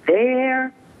from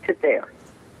there to there?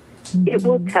 It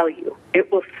will tell you.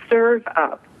 It will serve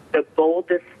up the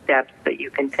boldest steps that you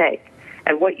can take.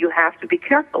 And what you have to be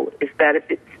careful is that if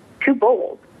it's too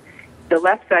bold, the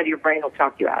left side of your brain will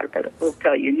talk you out of it. It will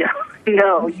tell you,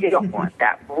 no, you don't want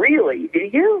that. Really, do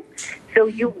you? So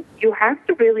you have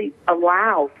to really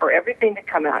allow for everything to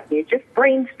come out. You just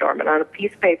brainstorm it on a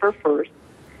piece of paper first,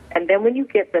 and then when you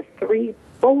get the three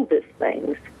boldest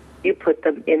things, you put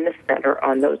them in the center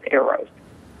on those arrows.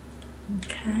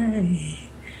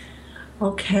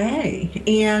 Okay.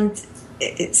 And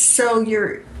so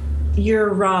you're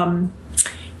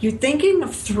thinking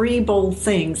of three bold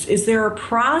things. Is there a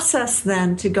process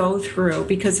then to go through?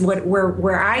 Because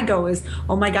where I go is,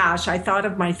 oh my gosh, I thought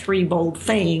of my three bold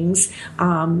things,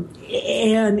 and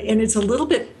it's a little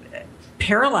bit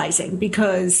paralyzing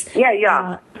because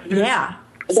yeah.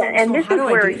 So, and this is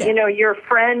where, your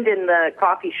friend in the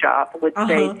coffee shop would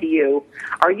say to you,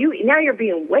 now you're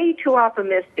being way too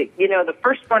optimistic. The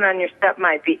first one on your step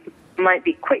might be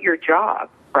quit your job,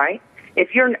 right?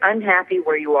 If you're unhappy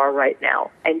where you are right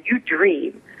now and you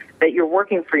dream that you're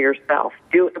working for yourself,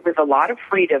 with a lot of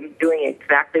freedom, doing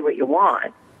exactly what you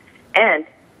want, and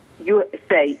you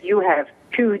say you have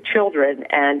 2 children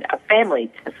and a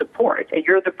family to support, and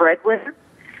you're the breadwinner,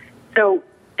 so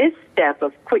this step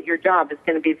of quit your job is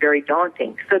going to be very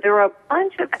daunting. So there are a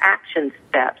bunch of action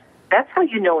steps. That's how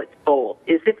you know it's bold,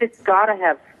 is if it's got to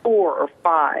have 4 or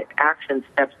 5 action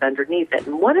steps underneath it.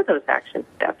 And one of those action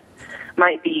steps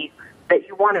might be that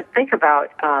you want to think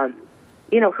about,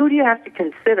 who do you have to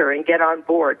consider and get on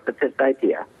board with this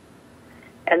idea?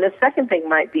 And the second thing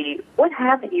might be, what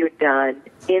haven't you done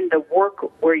in the work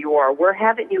where you are? Where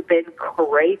haven't you been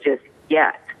courageous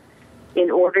yet in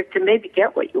order to maybe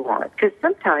get what you want? Because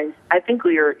sometimes I think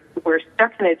we're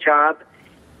stuck in a job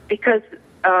because,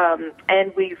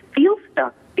 and we feel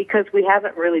stuck because we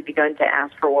haven't really begun to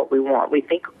ask for what we want. We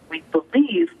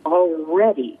believe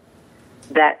already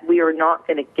that we are not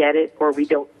going to get it or we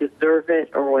don't deserve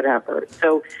it or whatever.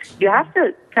 So you have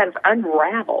to kind of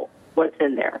unravel what's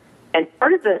in there. And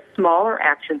part of the smaller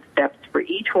action steps for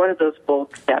each one of those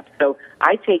bold steps, so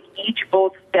I take each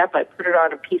bold step, I put it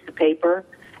on a piece of paper,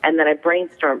 and then I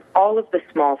brainstorm all of the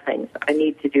small things I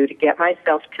need to do to get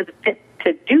myself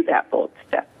to do that bold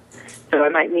step. So I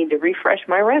might need to refresh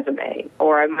my resume,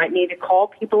 or I might need to call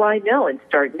people I know and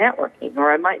start networking,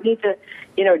 or I might need to,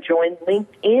 join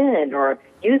LinkedIn or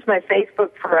use my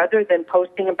Facebook for other than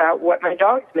posting about what my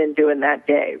dog's been doing that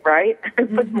day, right?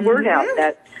 Put the word out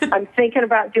that I'm thinking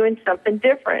about doing something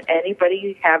different.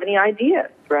 Anybody have any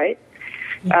ideas, right?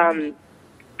 And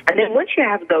then once you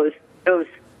have those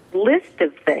list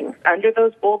of things under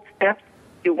those bold steps,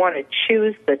 you want to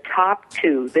choose the top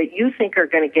 2 that you think are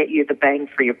going to get you the bang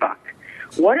for your buck.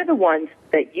 What are the ones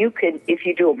that you can, if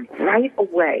you do them right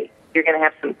away, you're going to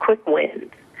have some quick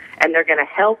wins, and they're going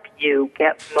to help you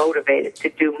get motivated to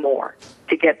do more,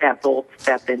 to get that bold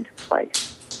step into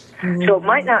place. So it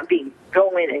might not be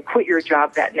go in and quit your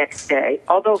job that next day,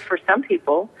 although for some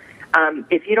people,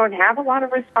 if you don't have a lot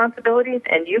of responsibilities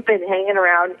and you've been hanging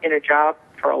around in a job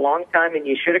for a long time and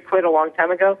you should have quit a long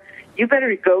time ago, you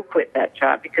better go quit that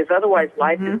job, because otherwise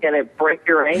life is going to break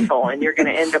your ankle and you're going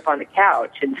to end up on the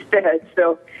couch instead.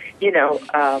 So,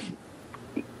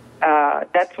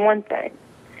 that's one thing.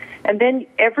 And then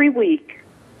every week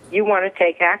you want to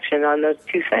take action on those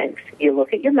 2 things. You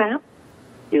look at your map,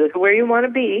 you look at where you want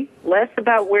to be, less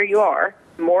about where you are,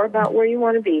 more about where you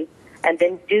want to be, and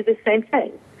then do the same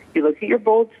thing. You look at your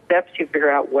bold steps, you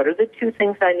figure out what are the 2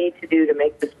 things I need to do to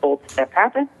make this bold step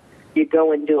happen. You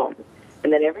go and do them.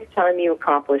 And then every time you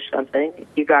accomplish something,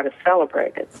 you got to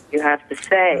celebrate it. You have to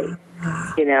say,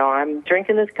 you know, I'm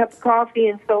drinking this cup of coffee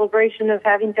in celebration of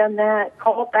having done that.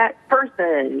 Call that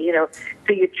person, you know.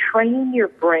 So you train your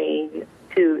brain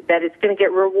to that it's going to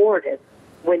get rewarded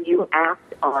when you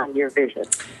act on your vision.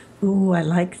 Ooh, I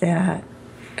like that.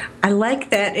 I like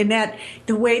that, and that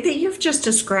the way that you've just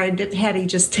described it, Patty,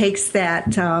 just takes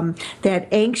that that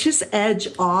anxious edge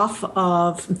off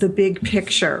of the big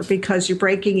picture, because you're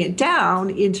breaking it down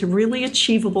into really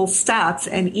achievable steps,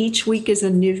 and each week is a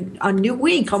new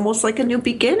week, almost like a new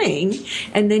beginning,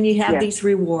 and then you have these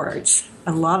rewards.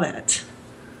 I love it.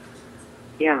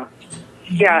 Yeah,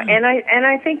 and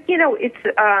I think, you know, it's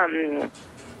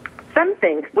some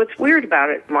things. What's weird about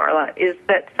it, Marla, is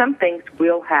that some things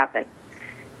will happen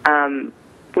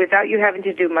without you having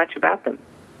to do much about them.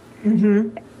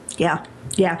 Mm-hmm. Yeah.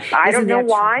 I don't know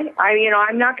why.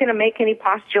 I'm not going to make any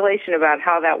postulation about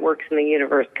how that works in the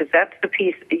universe, because that's the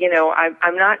piece, you know,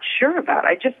 I'm not sure about.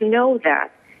 I just know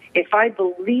that if I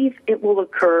believe it will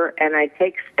occur and I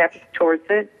take steps towards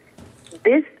it,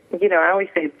 this, you know, I always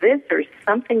say this or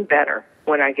something better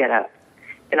when I get up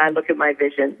and I look at my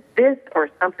vision, this or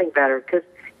something better, because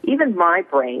even my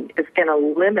brain is going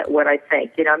to limit what I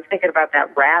think. You know, I'm thinking about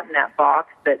that rat in that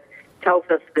box that tells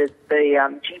us that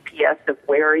the GPS of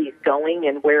where he's going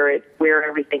and where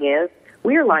everything is.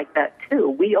 We're like that too.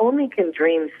 We only can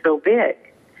dream so big,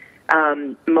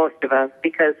 most of us,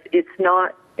 because it's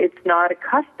not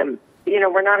accustomed. You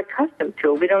know, we're not accustomed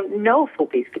to it. We don't know if we'll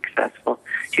be successful.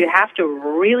 So you have to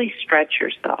really stretch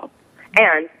yourself,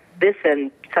 and this and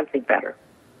something better.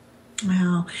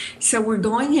 Wow. So we're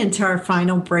going into our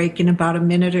final break in about a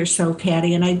minute or so,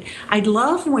 Patty, and I'd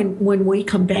love when we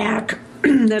come back,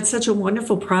 that's such a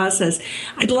wonderful process,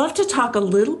 I'd love to talk a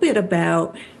little bit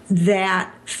about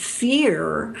that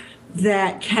fear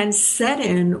that can set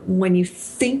in when you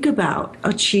think about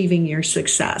achieving your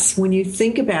success. When you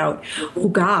think about, oh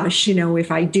gosh, you know, if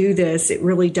I do this, it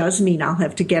really does mean I'll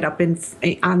have to get up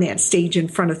on that stage in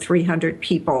front of 300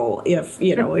 people if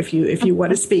you want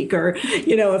to speak, or,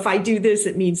 you know, if I do this,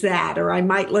 it means that, or I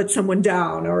might let someone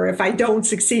down, or if I don't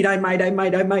succeed, I might,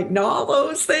 and all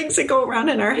those things that go around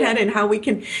in our head, and how we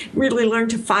can really learn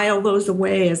to file those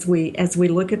away as we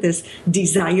look at this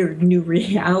desired new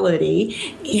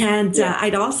reality. And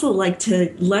I'd also like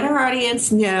to let our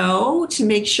audience know to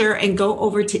make sure and go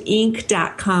over to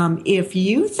Inc.com if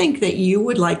you think that you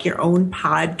would like your own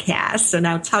podcast. And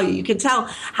I'll tell you can tell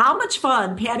how much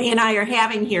fun Patty and I are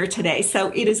having here today.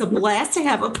 So it is a blast to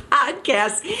have a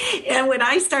podcast. And when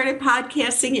I started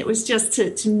podcasting, it was just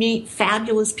to meet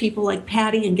fabulous people like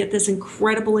Patty and get this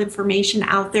incredible information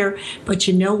out there. But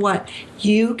you know what?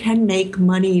 You can make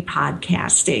money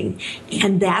podcasting.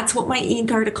 And that's what my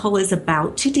Inc. article is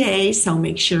about today. So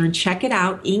make sure and check it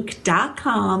out,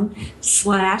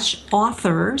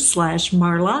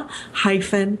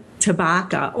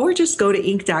 Inc.com/author/Marla-Tabaka, or just go to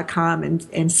Inc.com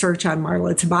and search on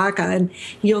Marla Tabaka, and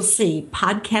you'll see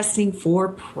Podcasting for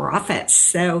Profits.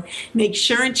 So make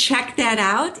sure and check that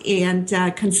out, and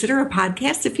consider a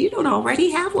podcast if you don't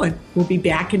already have one. We'll be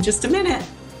back in just a minute.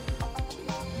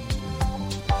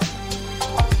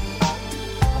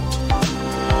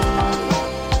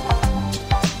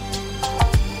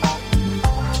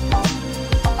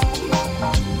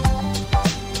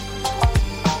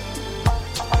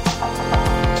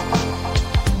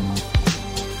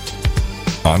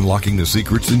 Unlocking the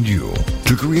secrets in you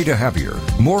to create a happier,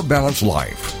 more balanced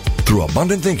life through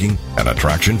abundant thinking and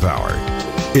attraction power.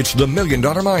 It's the $1 Million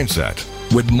Mindset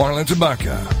with Marla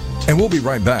Tabaka. And we'll be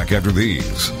right back after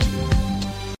these.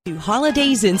 Do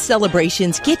holidays and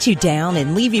celebrations get you down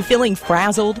and leave you feeling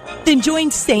frazzled? Then join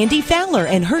Sandy Fowler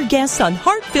and her guests on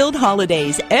Heart-Filled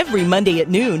Holidays every Monday at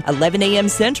noon, 11 a.m.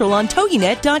 Central on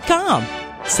TogiNet.com.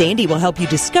 Sandy will help you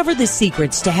discover the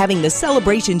secrets to having the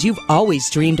celebrations you've always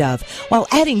dreamed of while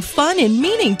adding fun and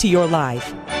meaning to your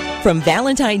life. From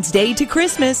Valentine's Day to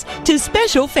Christmas to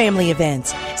special family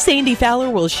events, Sandy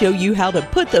Fowler will show you how to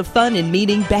put the fun and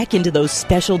meaning back into those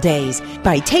special days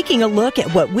by taking a look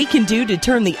at what we can do to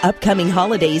turn the upcoming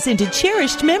holidays into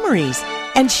cherished memories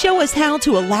and show us how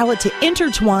to allow it to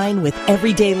intertwine with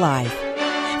everyday life.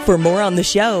 For more on the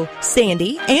show,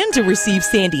 Sandy, and to receive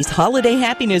Sandy's Holiday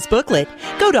Happiness booklet,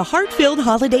 go to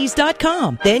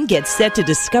heartfilledholidays.com. Then get set to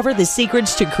discover the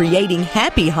secrets to creating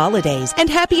happy holidays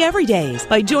and happy everydays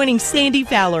by joining Sandy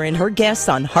Fowler and her guests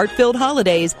on Heart-Filled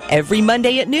Holidays every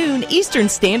Monday at noon Eastern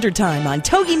Standard Time on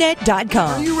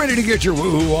TogiNet.com. Are you ready to get your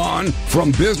woohoo on?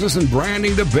 From business and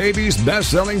branding to babies,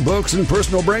 best-selling books, and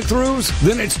personal breakthroughs?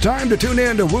 Then it's time to tune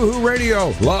in to Woohoo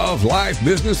Radio, Love, Life,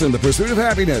 Business, and the Pursuit of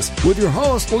Happiness with your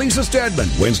host, host, Lisa Stedman,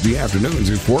 Wednesday afternoons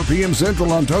at 4 p.m.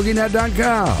 Central on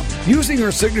TogiNet.com. Using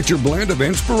her signature blend of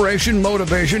inspiration,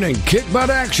 motivation, and kick butt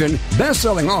action,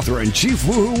 best-selling author and chief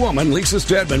woohoo woman Lisa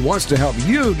Stedman wants to help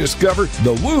you discover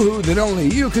the woohoo that only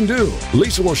you can do.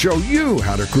 Lisa will show you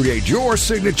how to create your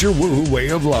signature woohoo way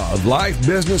of love, life,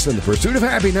 business, and the pursuit of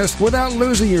happiness without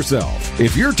losing yourself.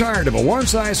 If you're tired of a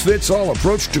one-size-fits-all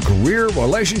approach to career,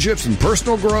 relationships, and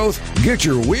personal growth, get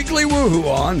your weekly woohoo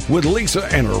on with Lisa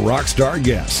and her rock star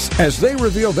guests as they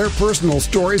reveal their personal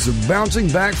stories of bouncing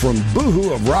back from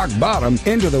boohoo of rock bottom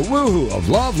into the woohoo of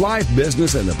love, life,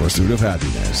 business, and the pursuit of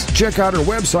happiness. Check out her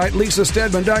website,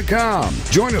 lisastedman.com.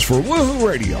 Join us for Woohoo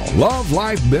Radio, Love,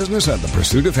 Life, Business, and the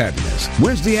Pursuit of Happiness.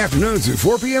 Wednesday afternoons at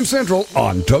 4 p.m. Central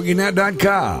on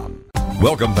TogiNet.com.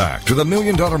 Welcome back to the $1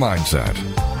 Million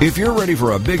Mindset. If you're ready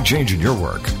for a big change in your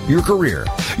work, your career,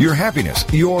 your happiness,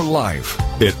 your life,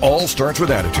 it all starts with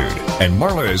attitude, and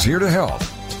Marla is here to help.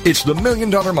 It's the $1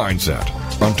 Million Mindset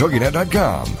on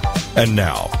TogiNet.com. And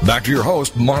now, back to your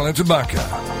host, Marla Tabaka.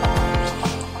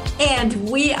 And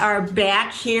we are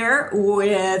back here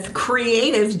with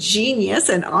creative genius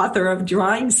and author of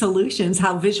Drawing Solutions,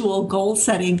 How Visual Goal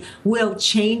Setting Will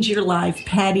Change Your Life,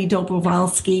 Patty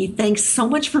Dobrovolsky. Thanks so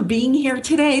much for being here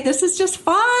today. This is just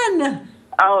fun.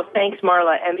 Oh, thanks,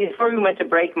 Marla. And before we went to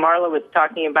break, Marla was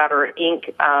talking about her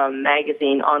Inc.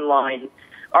 magazine online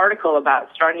article about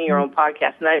starting your own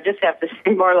podcast. And I just have to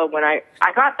say, Marla, when I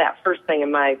got that first thing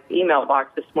in my email box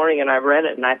this morning and I read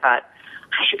it and I thought,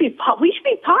 we should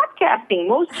be podcasting.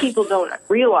 Most people don't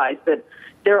realize that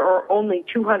there are only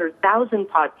 200,000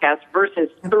 podcasts versus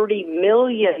 30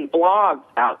 million blogs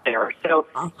out there. So,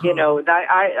 you know,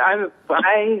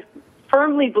 I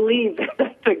firmly believe that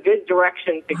that's a good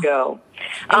direction to go.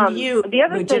 The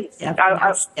other thing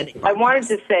I wanted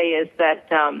to say is that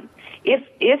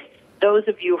if those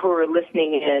of you who are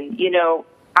listening in, you know,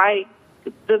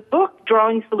 the book,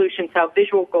 Drawing Solutions, How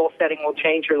Visual Goal Setting Will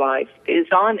Change Your Life, is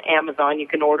on Amazon. You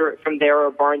can order it from there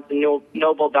or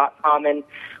BarnesandNoble.com. And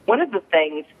one of the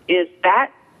things is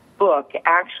that book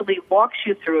actually walks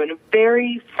you through in a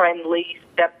very friendly,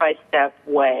 step-by-step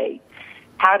way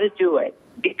how to do it.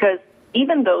 Because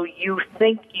even though you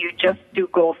think you just do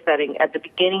goal setting at the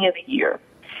beginning of the year,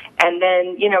 and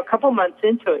then, you know, a couple months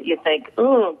into it, you think,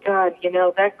 oh, God, you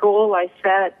know, that goal I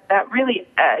set, that really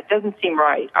doesn't seem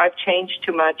right. I've changed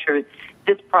too much, or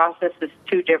this process is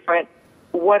too different.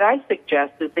 What I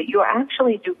suggest is that you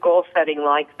actually do goal setting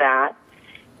like that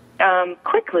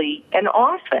quickly and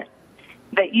often.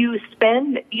 That you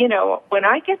spend, you know, when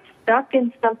I get stuck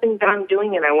in something that I'm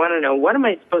doing and I want to know, what am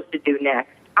I supposed to do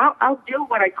next? I'll do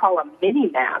what I call a mini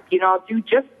map. You know, I'll do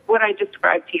just what I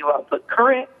described to you. I'll put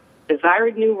current,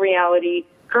 desired new reality,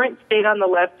 current state on the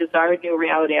left, desired new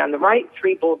reality on the right,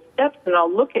 3 bold steps, and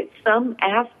I'll look at some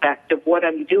aspect of what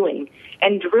I'm doing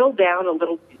and drill down a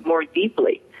little more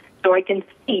deeply so I can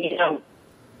see, you know,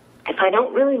 if I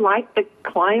don't really like the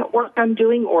client work I'm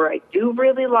doing, or I do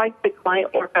really like the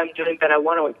client work I'm doing, but I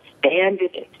want to expand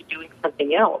it into doing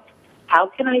something else, how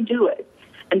can I do it?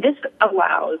 And this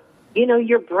allows, you know,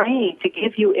 your brain to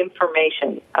give you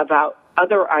information about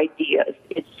other ideas.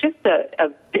 It's just a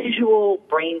visual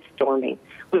brainstorming,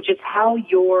 which is how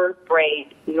your brain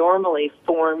normally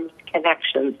forms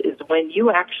connections, is when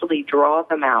you actually draw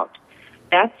them out.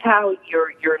 That's how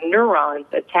your neurons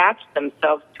attach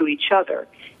themselves to each other.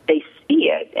 They see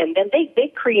it, and then they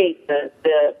create the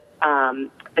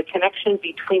connection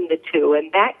between the two,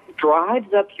 and that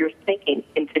drives up your thinking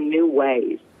into new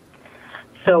ways.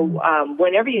 So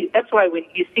that's why when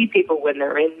you see people when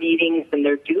they're in meetings and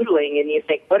they're doodling and you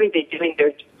think, what are they doing?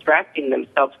 They're distracting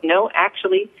themselves. No,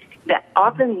 actually, that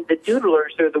often the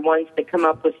doodlers are the ones that come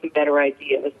up with some better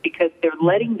ideas because they're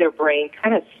letting their brain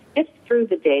kind of sift through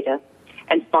the data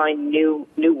and find new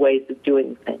ways of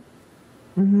doing things.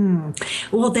 Mm-hmm.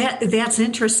 Well, that's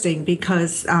interesting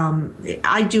because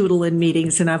I doodle in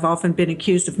meetings and I've often been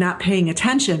accused of not paying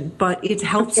attention, but it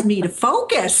helps me to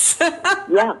focus.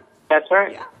 Yeah. That's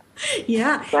right.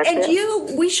 Yeah.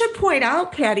 We should point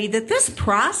out, Patty, that this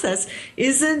process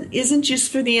isn't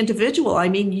just for the individual. I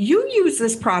mean, you use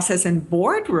this process in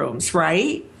boardrooms,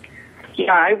 right?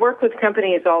 Yeah, I work with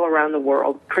companies all around the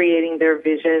world, creating their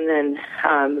vision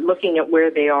and looking at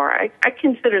where they are. I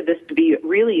consider this to be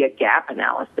really a gap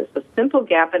analysis, a simple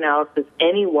gap analysis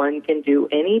anyone can do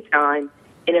anytime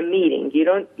in a meeting. You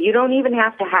don't even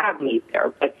have to have me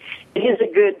there, but it is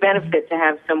a good benefit to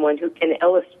have someone who can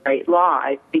illustrate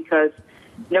live because,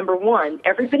 number one,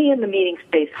 everybody in the meeting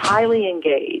stays highly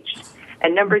engaged,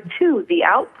 and number two, the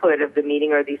output of the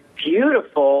meeting are these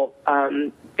beautiful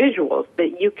visuals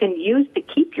that you can use to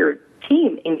keep your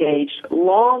team engaged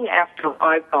long after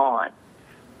I've gone.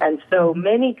 And so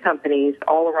many companies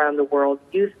all around the world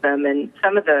use them. And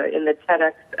in the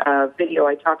TEDx video,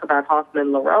 I talk about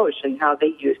Hoffman LaRoche and how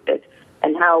they used it,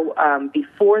 and how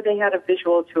before they had a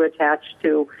visual to attach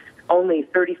to, only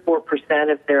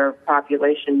 34% of their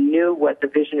population knew what the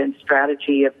vision and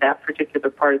strategy of that particular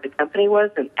part of the company was.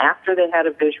 And after they had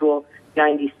a visual,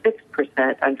 96%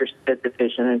 understood the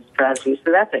vision and strategy.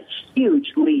 So that's a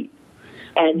huge leap.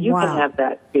 And you can have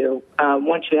that too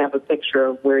once you have a picture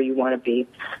of where you want to be.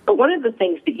 But one of the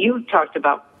things that you talked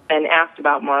about and asked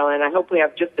about, Marla, and I hope we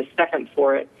have just a second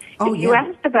for it, you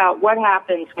asked about what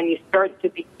happens when you start to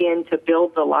begin to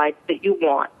build the life that you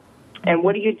want. And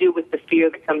what do you do with the fear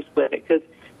that comes with it? Because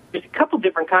there's a couple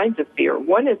different kinds of fear.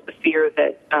 One is the fear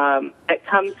that that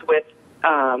comes with,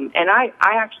 and I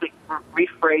actually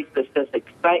rephrase this as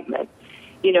excitement.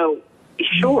 You know,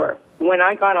 sure, when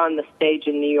I got on the stage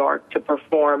in New York to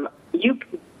perform, you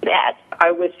can bet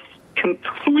I was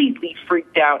completely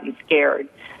freaked out and scared.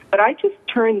 But I just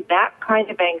turned that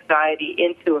kind of anxiety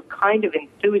into a kind of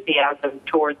enthusiasm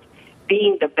towards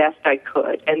being the best I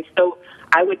could. And so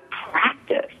I would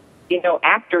practice. You know,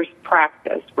 actors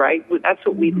practice, right? That's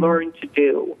what we learn to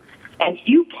do. And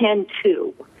you can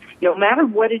too. No matter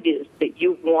what it is that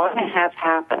you want to have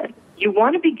happen, you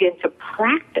want to begin to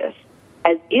practice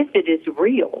as if it is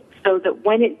real, so that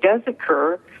when it does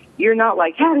occur, you're not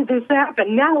like, how did this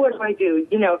happen? Now what do I do?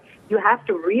 You know, you have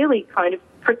to really kind of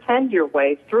pretend your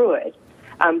way through it,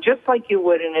 just like you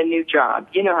would in a new job.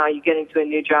 You know how you get into a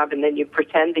new job and then you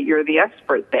pretend that you're the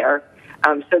expert there.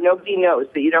 So nobody knows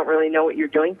that you don't really know what you're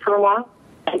doing for a while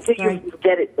until you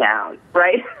get it down,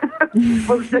 right?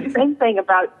 Well, it's the same thing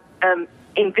about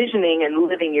envisioning and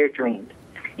living your dreams.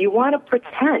 You want to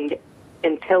pretend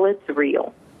until it's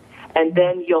real. And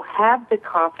then you'll have the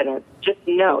confidence. Just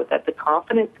know that the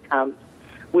confidence comes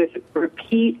with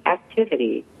repeat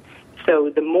activity.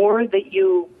 So the more that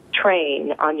you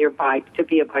train on your bike to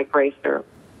be a bike racer,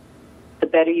 the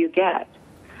better you get.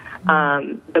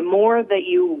 The more that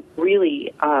you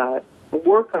really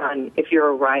work on, if you're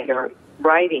a writer,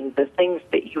 writing the things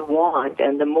that you want,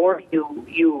 and the more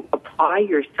you apply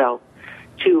yourself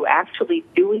to actually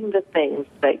doing the things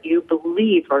that you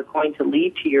believe are going to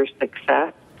lead to your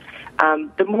success,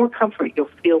 the more comfort you'll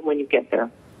feel when you get there.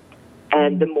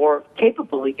 And the more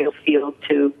capable you'll feel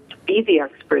to be the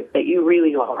expert that you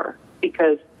really are.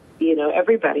 Because, you know,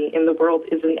 everybody in the world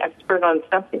is an expert on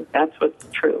something. That's what's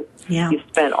true. Yeah. You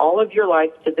spent all of your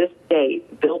life to this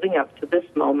date building up to this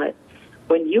moment.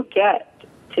 When you get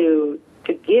to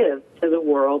give to the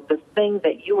world the thing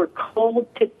that you were called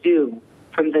to do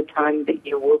from the time that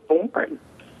you were born.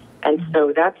 And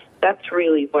so that's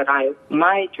really what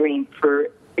my dream for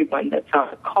everyone that's on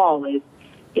the call is,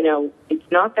 you know, it's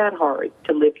not that hard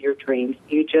to live your dreams.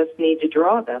 You just need to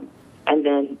draw them and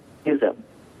then do them.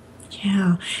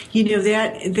 Yeah. You know,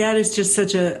 that is just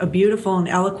such a beautiful and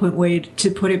eloquent way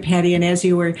to put it, Patty. And as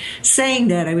you were saying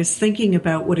that, I was thinking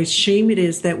about what a shame it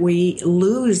is that we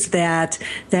lose that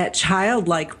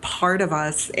childlike part of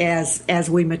us as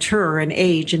we mature and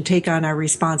age and take on our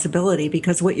responsibility.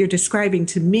 Because what you're describing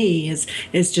to me is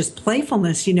just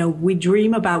playfulness. You know, we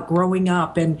dream about growing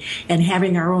up and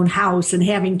having our own house and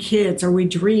having kids, or we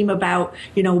dream about,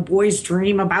 you know, boys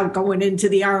dream about going into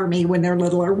the army when they're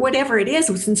little, or whatever it is.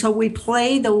 And so we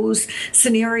play those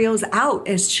scenarios out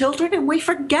as children, and we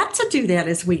forget to do that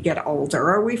as we get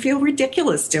older, or we feel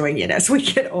ridiculous doing it as we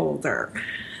get older.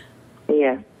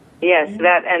 Yeah. Yes,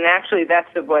 that, and actually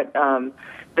that's what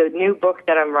the new book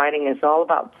that I'm writing is all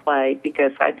about, play,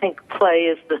 because I think play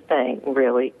is the thing,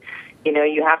 really. You know,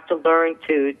 you have to learn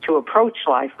to approach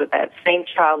life with that same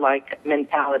childlike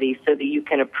mentality so that you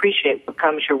can appreciate what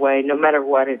comes your way no matter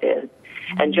what it is,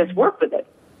 and just work with it,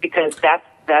 because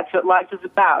that's what life is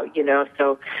about, you know.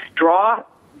 So draw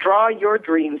your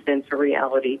dreams into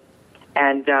reality.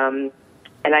 And I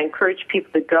encourage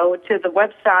people to go to the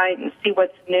website and see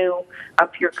what's new,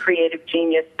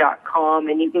 upyourcreativegenius.com,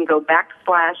 and you can go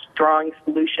 /drawing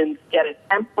solutions, get a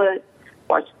template,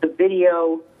 watch the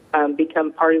video,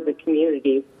 become part of the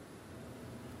community.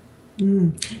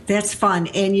 That's fun.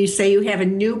 And you say you have a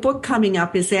new book coming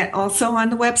up. Is that also on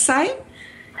the website?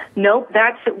 Nope,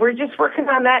 we're just working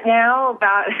on that now.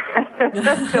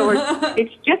 So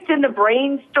it's just in the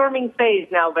brainstorming phase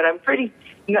now, but I'm pretty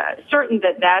certain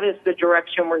that is the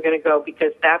direction we're going to go,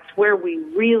 because that's where we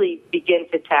really begin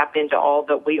to tap into all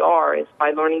that we are, is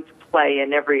by learning to play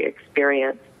in every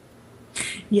experience.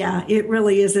 Yeah, it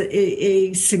really is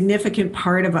a significant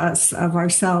part of us, of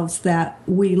ourselves, that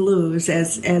we lose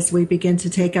as we begin to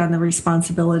take on the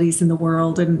responsibilities in the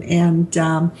world. And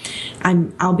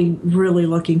I'll be really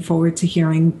looking forward to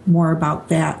hearing more about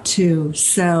that too.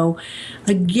 So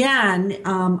again,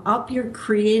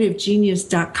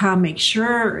 upyourcreativegenius.com. Make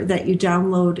sure that you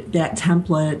download that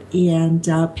template. And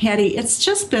Patty, it's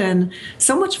just been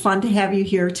so much fun to have you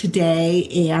here today.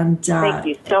 And thank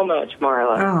you so much,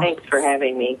 Marla. Thanks for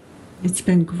having me. It's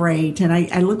been great, and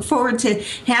I look forward to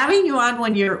having you on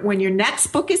when your next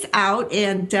book is out.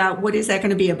 And what is that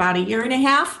going to be? About a year and a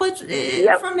half from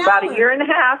now? About a year and a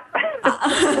half.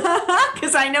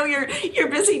 Because I know you're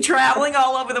busy traveling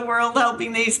all over the world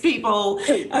helping these people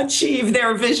achieve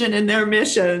their vision and their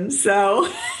mission. So.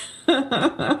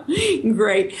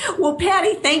 Great. Well,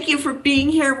 Patty, thank you for being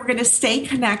here. We're going to stay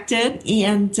connected,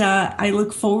 and I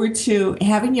look forward to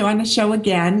having you on the show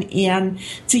again and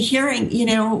to hearing,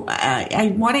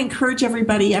 I want to encourage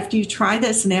everybody after you try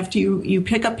this and after you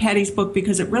pick up Patty's book,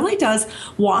 because it really does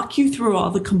walk you through all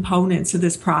the components of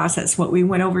this process. What we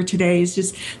went over today is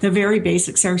just the very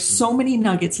basics. There are so many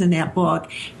nuggets in that book.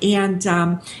 And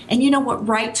you know what?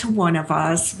 Write to one of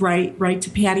us, write to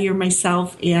Patty or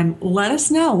myself, and let us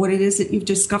know what it is that you've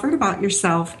discovered about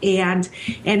yourself and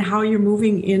how you're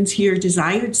moving into your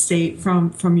desired state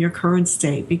from your current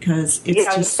state, because it's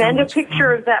just send so a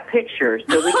picture fun. of that picture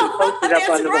so we can post it up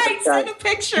on the website. Send a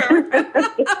picture.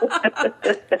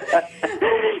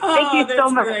 Thank you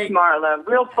so much, great. Marla.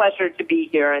 Real pleasure to be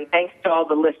here, and thanks to all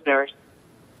the listeners.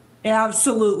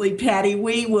 Absolutely, Patty.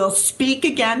 We will speak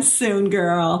again soon,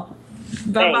 girl.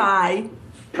 Bye-bye.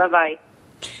 Thanks. Bye-bye.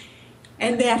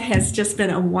 And that has just been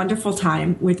a wonderful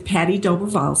time with Patty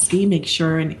Dobrovolsky. Make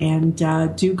sure and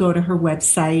do go to her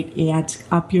website at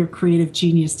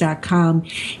upyourcreativegenius.com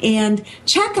and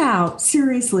check out,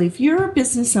 seriously, if you're a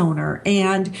business owner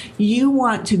and you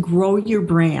want to grow your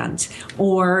brand,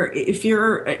 or if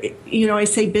you're, I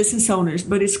say business owners,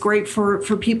 but it's great for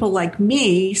people like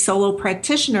me, solo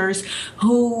practitioners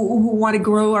who want to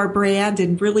grow our brand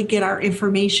and really get our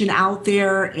information out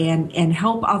there and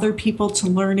help other people to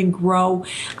learn and grow.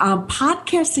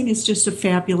 Podcasting is just a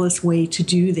fabulous way to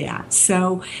do that.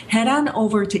 So head on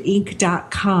over to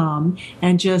Inc.com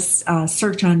and just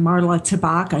search on Marla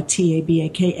Tabaka,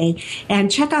 Tabaka,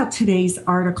 and check out today's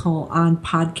article on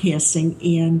podcasting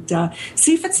and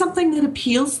see if it's something that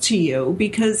appeals to you,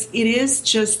 because it is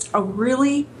just a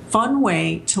really fun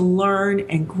way to learn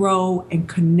and grow and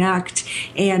connect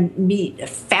and meet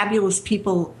fabulous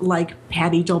people like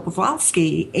Patty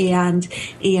Dobrovolsky and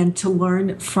to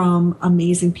learn from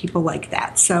amazing people like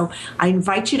that. So I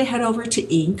invite you to head over to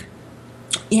Inc.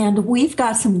 And we've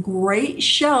got some great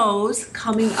shows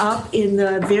coming up in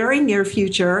the very near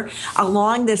future.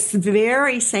 Along this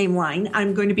very same line,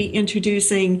 I'm going to be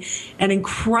introducing an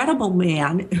incredible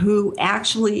man who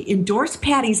actually endorsed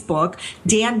Patty's book.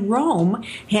 Dan Rome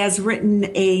has written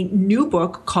a new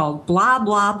book called Blah,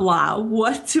 Blah, Blah.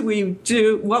 What we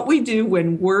do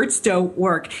when words don't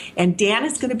work. And Dan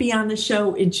is going to be on the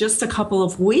show in just a couple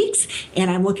of weeks. And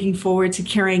I'm looking forward to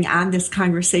carrying on this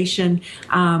conversation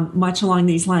much along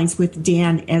these lines with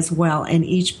Dan as well. And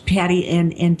Patty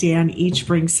and Dan each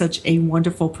bring such a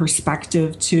wonderful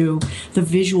perspective to the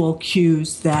visual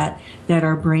cues that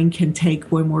our brain can take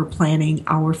when we're planning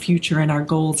our future and our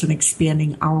goals and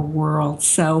expanding our world.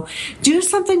 So do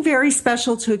something very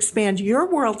special to expand your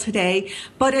world today,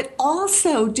 but it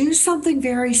also do something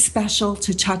very special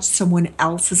to touch someone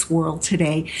else's world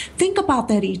today. Think about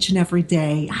that each and every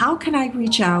day. How can I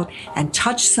reach out and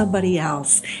touch somebody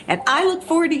else? And I look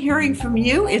forward to hearing from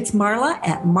you. It's Marla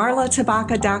at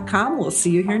marlatabaka.com. We'll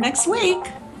see you here next week.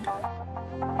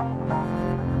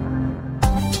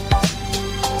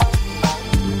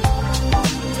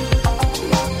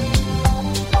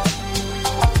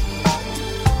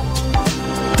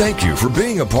 Thank you for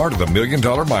being a part of the $1 Million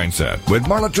Mindset with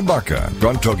Marla Tabaka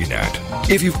on TogiNet.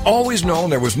 If you've always known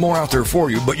there was more out there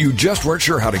for you, but you just weren't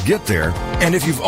sure how to get there, and if you've